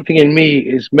like something in me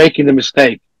is making the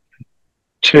mistake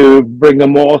to bring a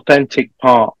more authentic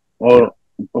part or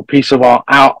piece of art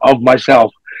out of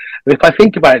myself. And if I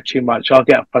think about it too much, I'll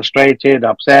get frustrated,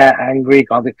 upset, angry,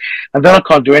 and then I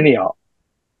can't do any art.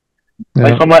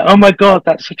 Like I'm like, oh my God,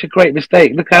 that's such a great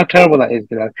mistake. Look how terrible that is,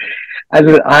 And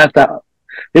then I have that.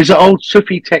 There's an old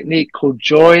Sufi technique called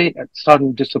joy at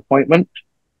sudden disappointment.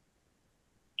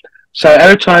 So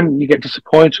every time you get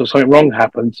disappointed or something wrong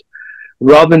happens,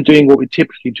 rather than doing what we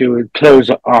typically do and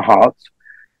close our hearts,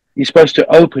 you're supposed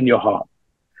to open your heart.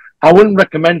 I wouldn't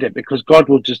recommend it because God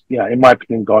will just, in my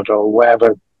opinion, God or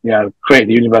whatever, create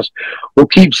the universe will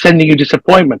keep sending you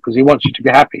disappointment because he wants you to be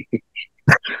happy.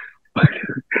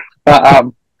 But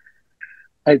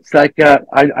it's like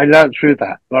I learned through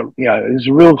that. But, it was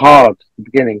real hard at the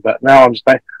beginning, but now I'm just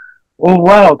like, oh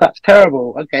wow, that's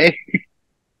terrible. Okay,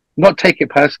 not take it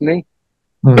personally.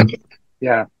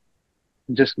 Yeah,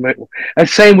 just and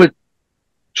same with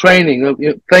training.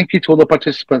 Thank you to all the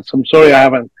participants. I'm sorry I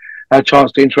haven't had a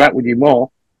chance to interact with you more,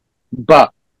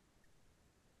 but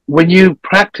when you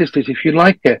practice this, if you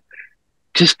like it,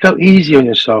 just go easy on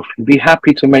yourself and be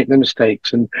happy to make the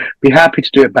mistakes and be happy to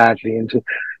do it badly and to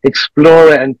explore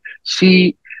it and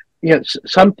see,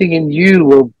 something in you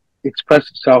will express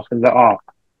itself in the art.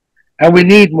 And we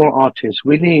need more artists.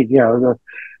 We need, the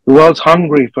world's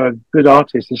hungry for good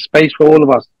artists. There's space for all of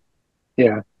us.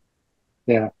 Yeah.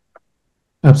 Yeah.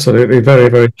 Absolutely. Very,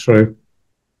 very true.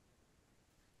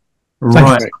 Right.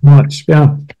 Thank you so much.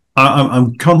 Yeah. I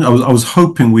was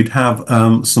hoping we'd have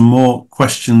some more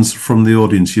questions from the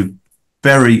audience. You've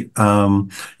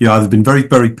either been very,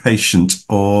 very patient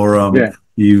or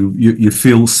you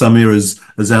feel Samir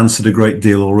has answered a great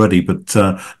deal already, but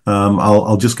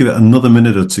I'll just give it another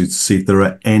minute or two to see if there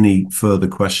are any further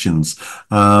questions.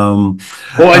 Or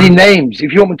any names.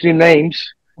 If you want me to do names,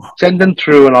 send them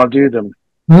through and I'll do them.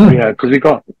 Yeah, because we've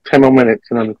got 10 more minutes.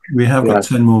 And then, we have got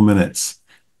 10 more minutes.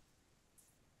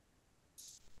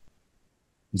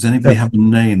 Does anybody have a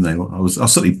name there? I was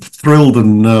certainly thrilled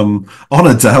and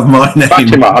honoured to have my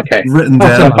name written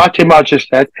down. Fatima just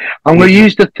said, I'm going to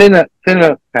use the thinner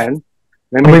pen.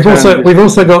 We've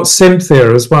also got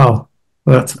Cynthia as well.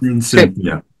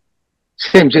 Cynthia.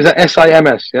 Sims, is that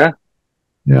SIMS, yeah?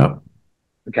 Yeah.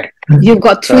 Okay. You've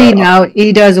got 3 now,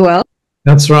 Ida as well.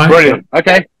 That's right. Brilliant.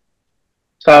 Okay.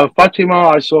 So Fatima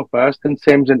I saw first, then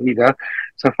Sims and Ida.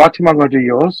 So Fatima, I'm going to do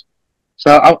yours.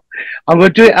 So I'm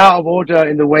going to do it out of order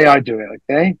in the way I do it,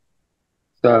 okay?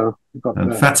 So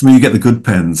and Fatima, you get the good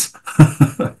pens.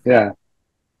 Yeah.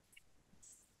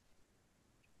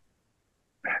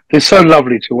 They're so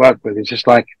lovely to work with. It's just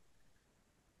like...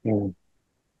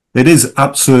 It is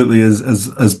absolutely,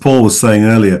 as Paul was saying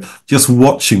earlier, just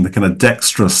watching the kind of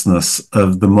dexterousness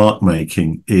of the mark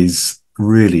making is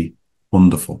really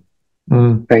wonderful.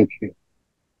 Thank you.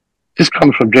 Just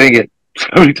comes from doing it so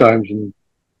many times. And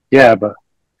yeah, but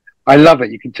I love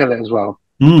it. You can tell it as well.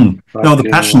 No, the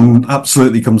passion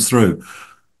absolutely comes through.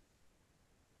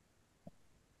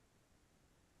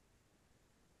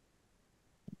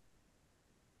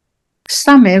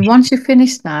 Samir, once you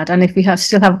finish that, and if we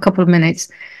still have a couple of minutes,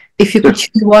 if you could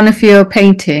choose one of your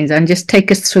paintings and just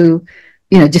take us through,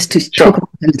 just to talk about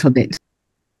it a little bit.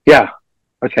 Yeah.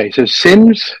 Okay. So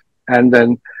Sims, and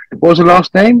then what was the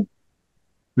last name?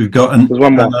 We've got There's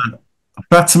one more.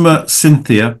 Fatima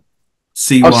Cynthia.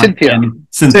 Cynthia.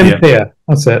 Cynthia.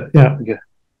 That's it. Yeah.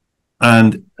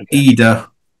 And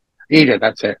Ida. Ida.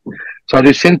 That's it. So I'll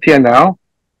do Cynthia now.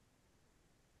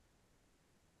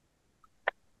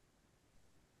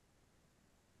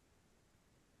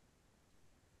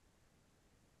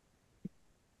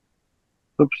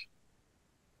 Oops.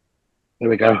 There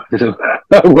we go.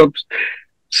 Whoops.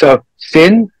 So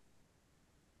Sin.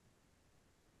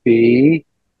 B.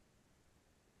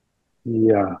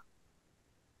 Yeah.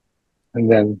 And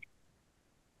then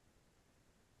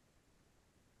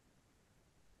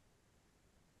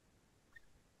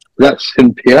that's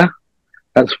Cynthia.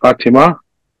 That's Fatima.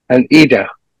 And Ida.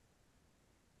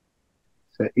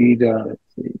 So Ida, let's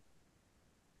see.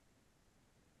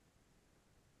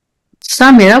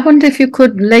 Samir, I wonder if you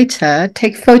could later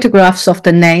take photographs of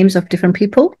the names of different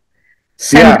people,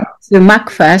 send it to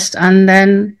MACFEST, and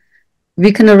then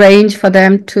we can arrange for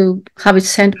them to have it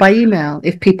sent by email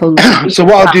if people... So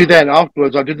what I'll do then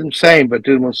afterwards, I'll do them same, but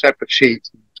do them on separate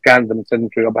sheets, scan them and send them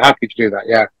through. I'll be happy to do that,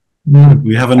 yeah.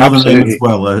 We have another name as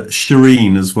well,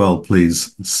 Shireen as well,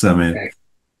 please, Samir. Okay.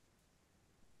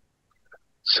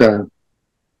 So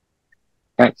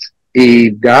that's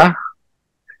Ida.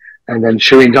 And then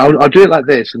Shireen, I'll do it like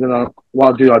this, and then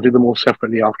I'll do them all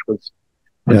separately afterwards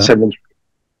and send them.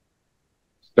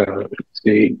 So let's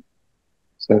see.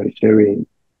 So Shireen.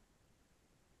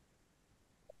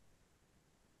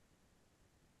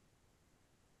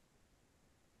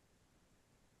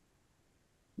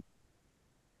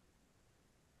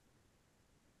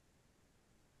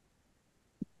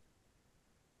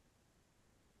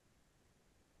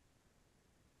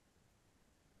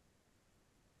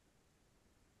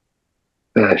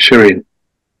 Shireen.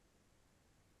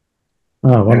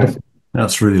 Oh, wonderful.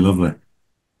 That's really lovely.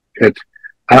 Good.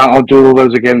 I'll do all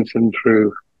those again, send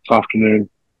through this afternoon.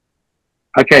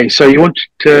 Okay, so you want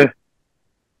to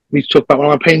me to talk about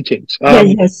one of my paintings?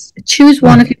 Yes. Choose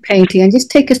one of your painting and just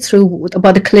take us through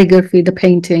about the calligraphy, the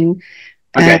painting,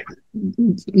 Okay.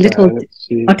 little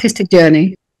artistic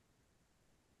journey.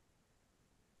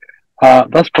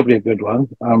 That's probably a good one.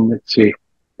 Let's see.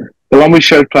 The one we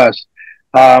showed first.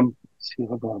 Let's see,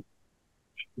 hold on.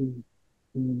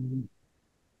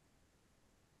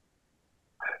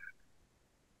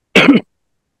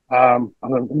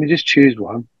 Let me just choose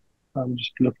one. I'm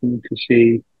just looking to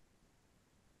see.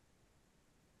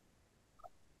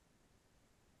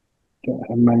 Don't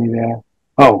have many there.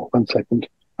 Oh, 1 second.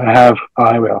 I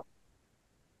will.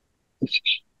 It's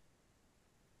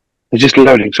just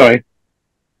loading, sorry.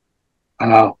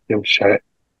 And I'll be able to share it.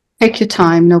 Take your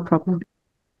time, no problem.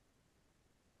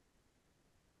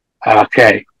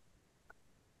 Okay.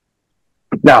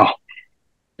 Now,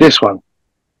 this one.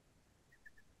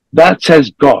 That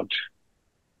says God.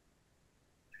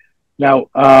 Now,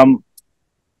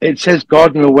 it says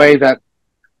God in a way that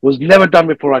was never done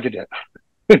before I did it.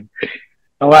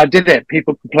 And when I did it,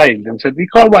 people complained and said, "You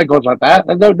can't write God like that.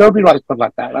 And nobody writes God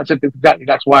like that." I said, "Exactly,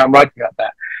 that's why I'm writing like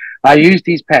that." I use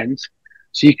these pens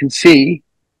so you can see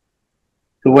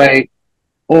the way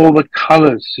all the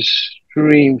colors just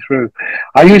stream through.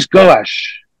 I use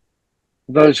gouache,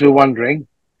 for those who are wondering.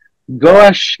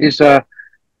 Gouache is a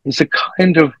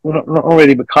kind of, well, not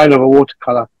really, but kind of a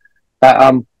watercolor that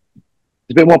is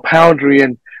a bit more powdery,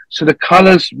 and so the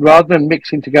colors, rather than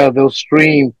mixing together, they'll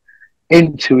stream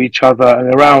into each other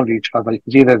and around each other. You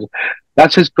can see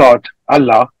that says God,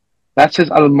 Allah. That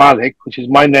says Al-Malik, which is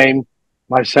my name,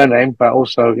 my surname, but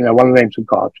also, one of the names of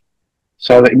God.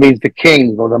 So that it means the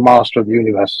king or the master of the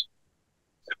universe.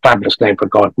 Fabulous name for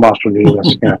God, master of the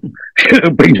universe.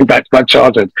 Brings me back to my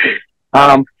childhood.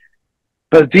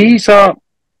 But these are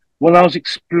when I was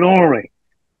exploring,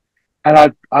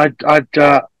 and I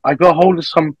got hold of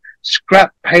some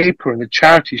scrap paper in the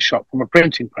charity shop from a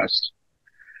printing press,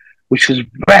 which was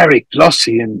very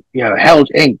glossy and held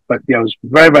ink, but it was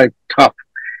very, very tough.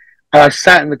 And I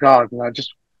sat in the garden.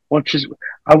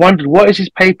 I wondered, what is this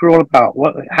paper all about?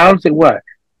 How does it work?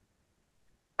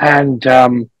 And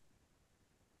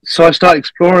so I started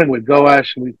exploring with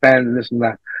gouache and with pen and this and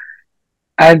that.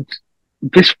 And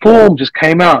this form just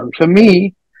came out. And for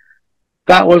me,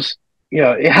 that was,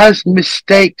 it has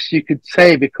mistakes, you could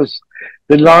say, because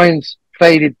the lines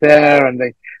faded there and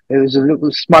there was a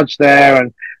little smudge there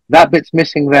and that bit's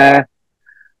missing there.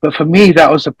 But for me,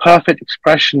 that was a perfect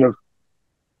expression of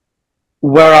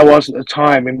where I was at the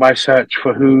time in my search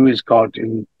for who is God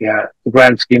in the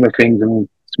grand scheme of things and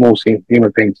small scheme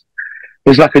of things.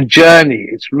 It's like a journey.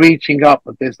 It's reaching up,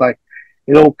 but there's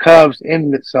it all curves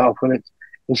in itself, and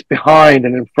it's behind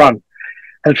and in front.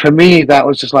 And for me, that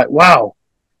was just like, wow,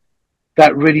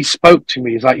 that really spoke to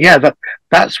me. It's like,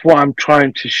 that's what I'm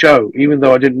trying to show, even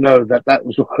though I didn't know that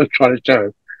was what I was trying to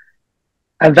show.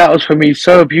 And that was for me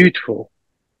so beautiful.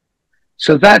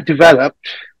 So that developed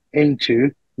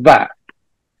into that.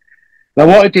 Now,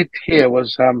 what I did here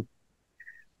was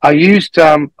I used,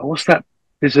 what's that?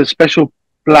 There's a special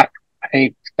black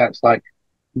paint that's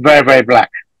very, very black.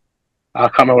 I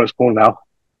can't remember what it's called now.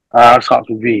 It starts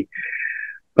with V.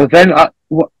 But then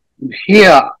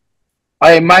here,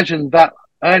 I imagined that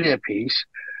earlier piece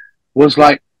was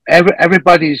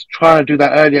everybody's trying to do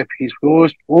that earlier piece. We're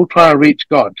all trying to reach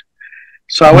God.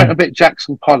 So I went a bit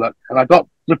Jackson Pollock, and I got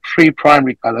the 3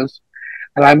 primary colors,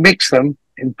 and I mixed them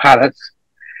in palettes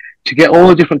to get all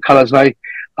the different colors. I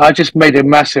just made a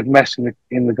massive mess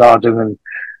in the garden and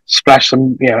splashed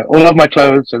some, all over my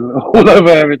clothes and all over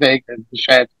everything and the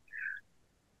shed.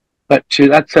 But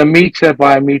that's a meter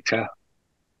by a meter.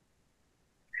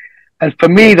 And for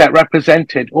me, that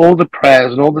represented all the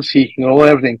prayers and all the seeking and all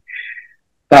everything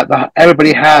that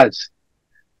everybody has,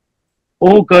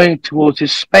 all going towards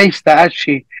this space that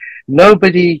actually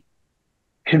nobody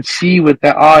can see with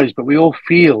their eyes, but we all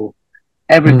feel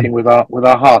everything with our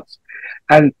hearts.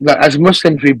 And as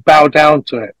Muslims, we bow down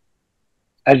to it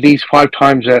at least 5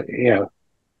 times a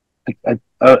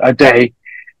day.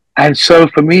 And so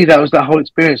for me, that was that whole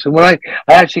experience. And when I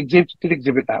actually did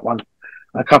exhibit that one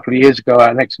a couple of years ago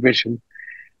at an exhibition,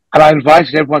 and I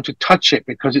invited everyone to touch it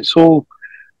because it's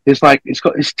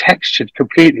textured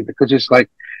completely, because it's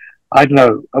I don't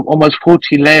know, almost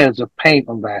 40 layers of paint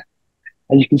on there.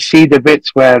 And you can see the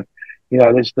bits where,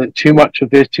 there's too much of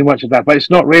this, too much of that, but it's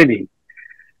not really.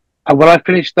 And when I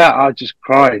finished that, I just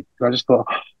cried. I just thought,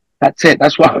 oh, that's it.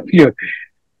 That's what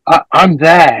I'm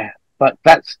there, but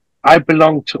I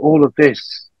belong to all of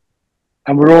this.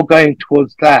 And we're all going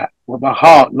towards that. Well, my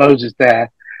heart knows is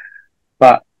there,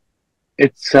 but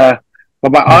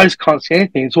but my eyes can't see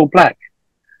anything. It's all black.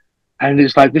 And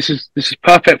it's this is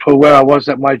perfect for where I was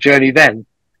at my journey then.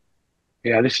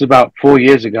 Yeah, this is about 4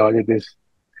 years ago I did this.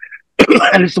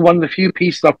 And it's one of the few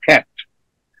pieces I've kept.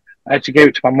 I had to give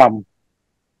it to my mum.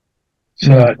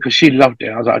 So, because she loved it.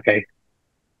 I was like, okay,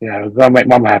 gotta make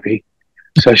mum happy.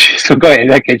 So she still got it in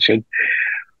her kitchen.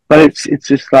 But it's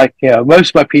just like, most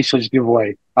of my pieces I just give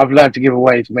away. I've learned to give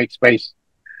away to make space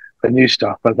for new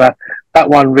stuff. But that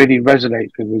one really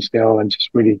resonates with me still, and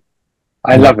just really,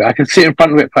 I love it. I can sit in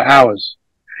front of it for hours.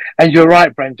 And you're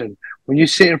right, Brendan. When you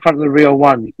sit in front of the real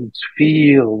one, you can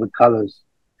feel the colours.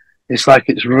 It's like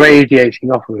it's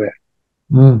radiating off of it.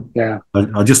 Yeah.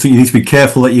 I just think you need to be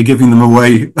careful that you're giving them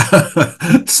away,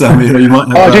 Sammy, or you might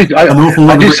have an awful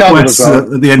lot of requests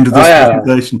at the end of this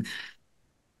presentation.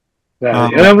 Yeah.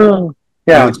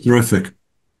 It's terrific.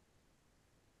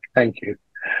 Thank you.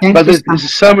 But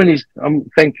there's so many.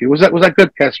 Thank you. Was that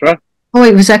good, Qaisra? Oh,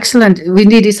 it was excellent. We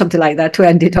needed something like that to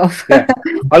end it off. Yeah.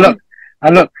 Look.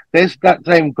 There's that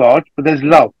same God, but there's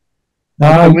love.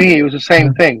 For me, it was the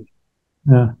same thing.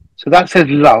 Yeah. So that says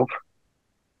love,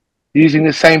 using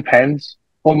the same pens,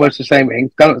 almost the same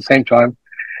ink, done at the same time.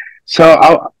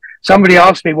 So somebody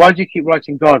asked me, why do you keep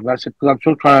writing God? And I said, because I'm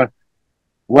still trying to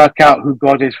work out who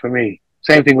God is for me.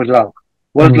 Same thing with love.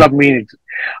 What does love mean?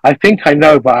 I think I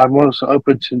know, but I'm also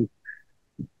open to,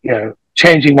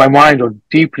 changing my mind or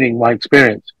deepening my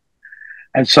experience.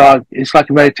 And so it's like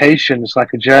a meditation. It's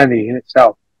like a journey in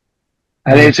itself.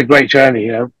 And it's a great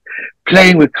journey,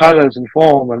 playing with colors and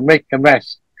form and making a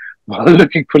mess while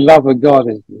looking for love and God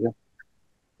is,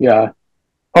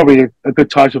 probably a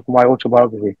good title for my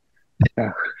autobiography.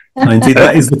 Yeah. Indeed,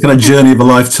 that is the kind of journey of a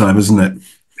lifetime, isn't it?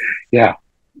 Yeah.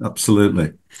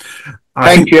 Absolutely.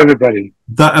 Thank you, everybody.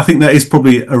 I think that is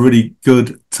probably a really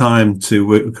good time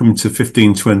we're coming to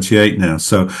 15:28 now.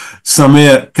 So,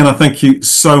 Samir, can I thank you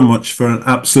so much for an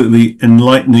absolutely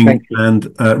enlightening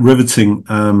and riveting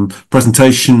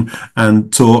presentation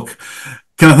and talk.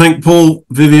 Can I thank Paul,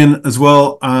 Vivian as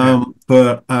well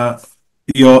for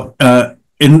your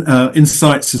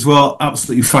insights as well.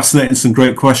 Absolutely fascinating, some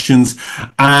great questions.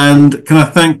 And can I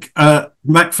thank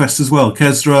MACFEST as well,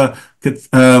 Qaisra,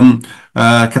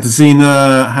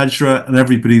 Katarzyna, Hajra, and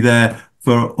everybody there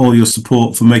for all your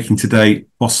support for making today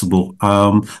possible.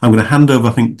 I'm going to hand over,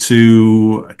 I think,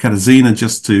 to Katarzyna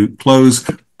just to close.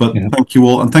 But thank you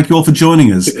all, and thank you all for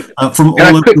joining us from all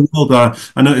over the world.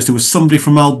 I noticed there was somebody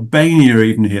from Albania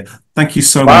even here. Thank you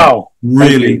so much.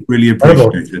 Really, really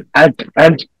appreciate it.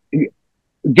 And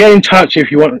get in touch if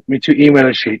you want me to email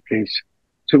a sheet, please,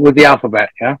 with the alphabet.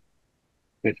 Yeah.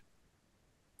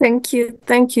 Thank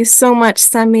you so much,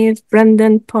 Samir,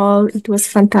 Brendan, Paul. It was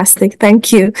fantastic.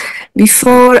 Thank you.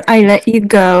 Before I let you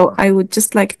go, I would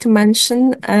just like to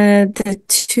mention the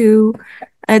two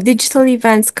digital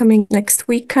events coming next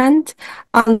weekend.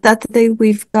 On that day,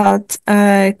 we've got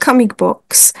comic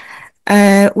books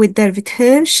with David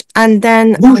Hirsch, and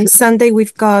then on Sunday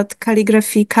we've got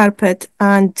calligraphy, carpet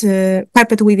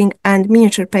weaving and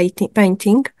miniature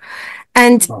painting.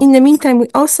 And in the meantime, we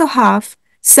also have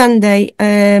Sunday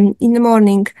in the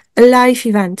morning a live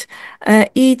event,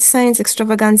 Eat Science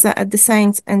Extravaganza at the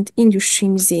Science and Industry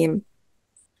Museum.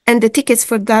 And the tickets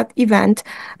for that event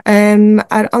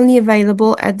are only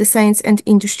available at the Science and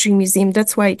Industry Museum.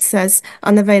 That's why it says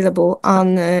unavailable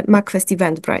on MACFEST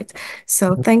Eventbrite.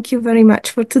 So thank you very much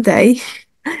for today.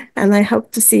 And I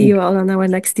hope to see you all on our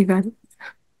next event.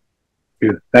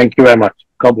 Thank you very much.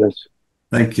 God bless.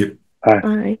 Thank you.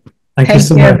 Bye. Thank you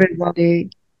so much, everybody.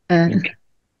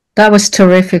 That was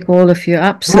terrific, all of you.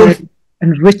 Absolutely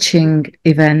enriching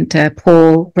event.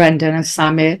 Paul, Brendan, and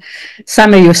Samir.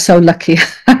 Samir, you're so lucky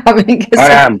having a I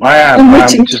am. I'm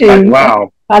just like,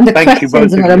 wow. And the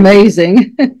questions are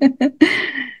amazing.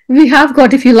 We have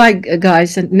got, if you like,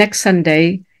 guys, next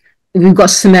Sunday, we've got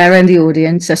Samara in the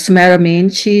audience. Samara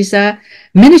means she's a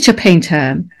miniature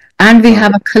painter. And we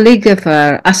have a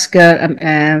calligrapher,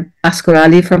 Asghar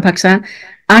Ali from Pakistan,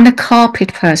 and a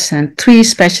carpet person, three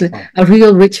specialists, a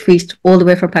real rich feast all the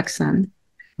way from Pakistan.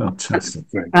 Fantastic.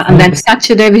 And then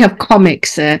Saturday we have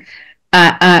comics,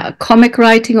 comic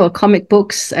writing or comic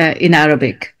books in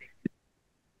Arabic.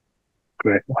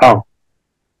 Great. Wow.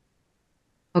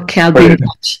 Okay, I'll be in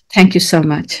touch. Thank you so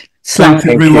much. Thank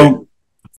you, everyone.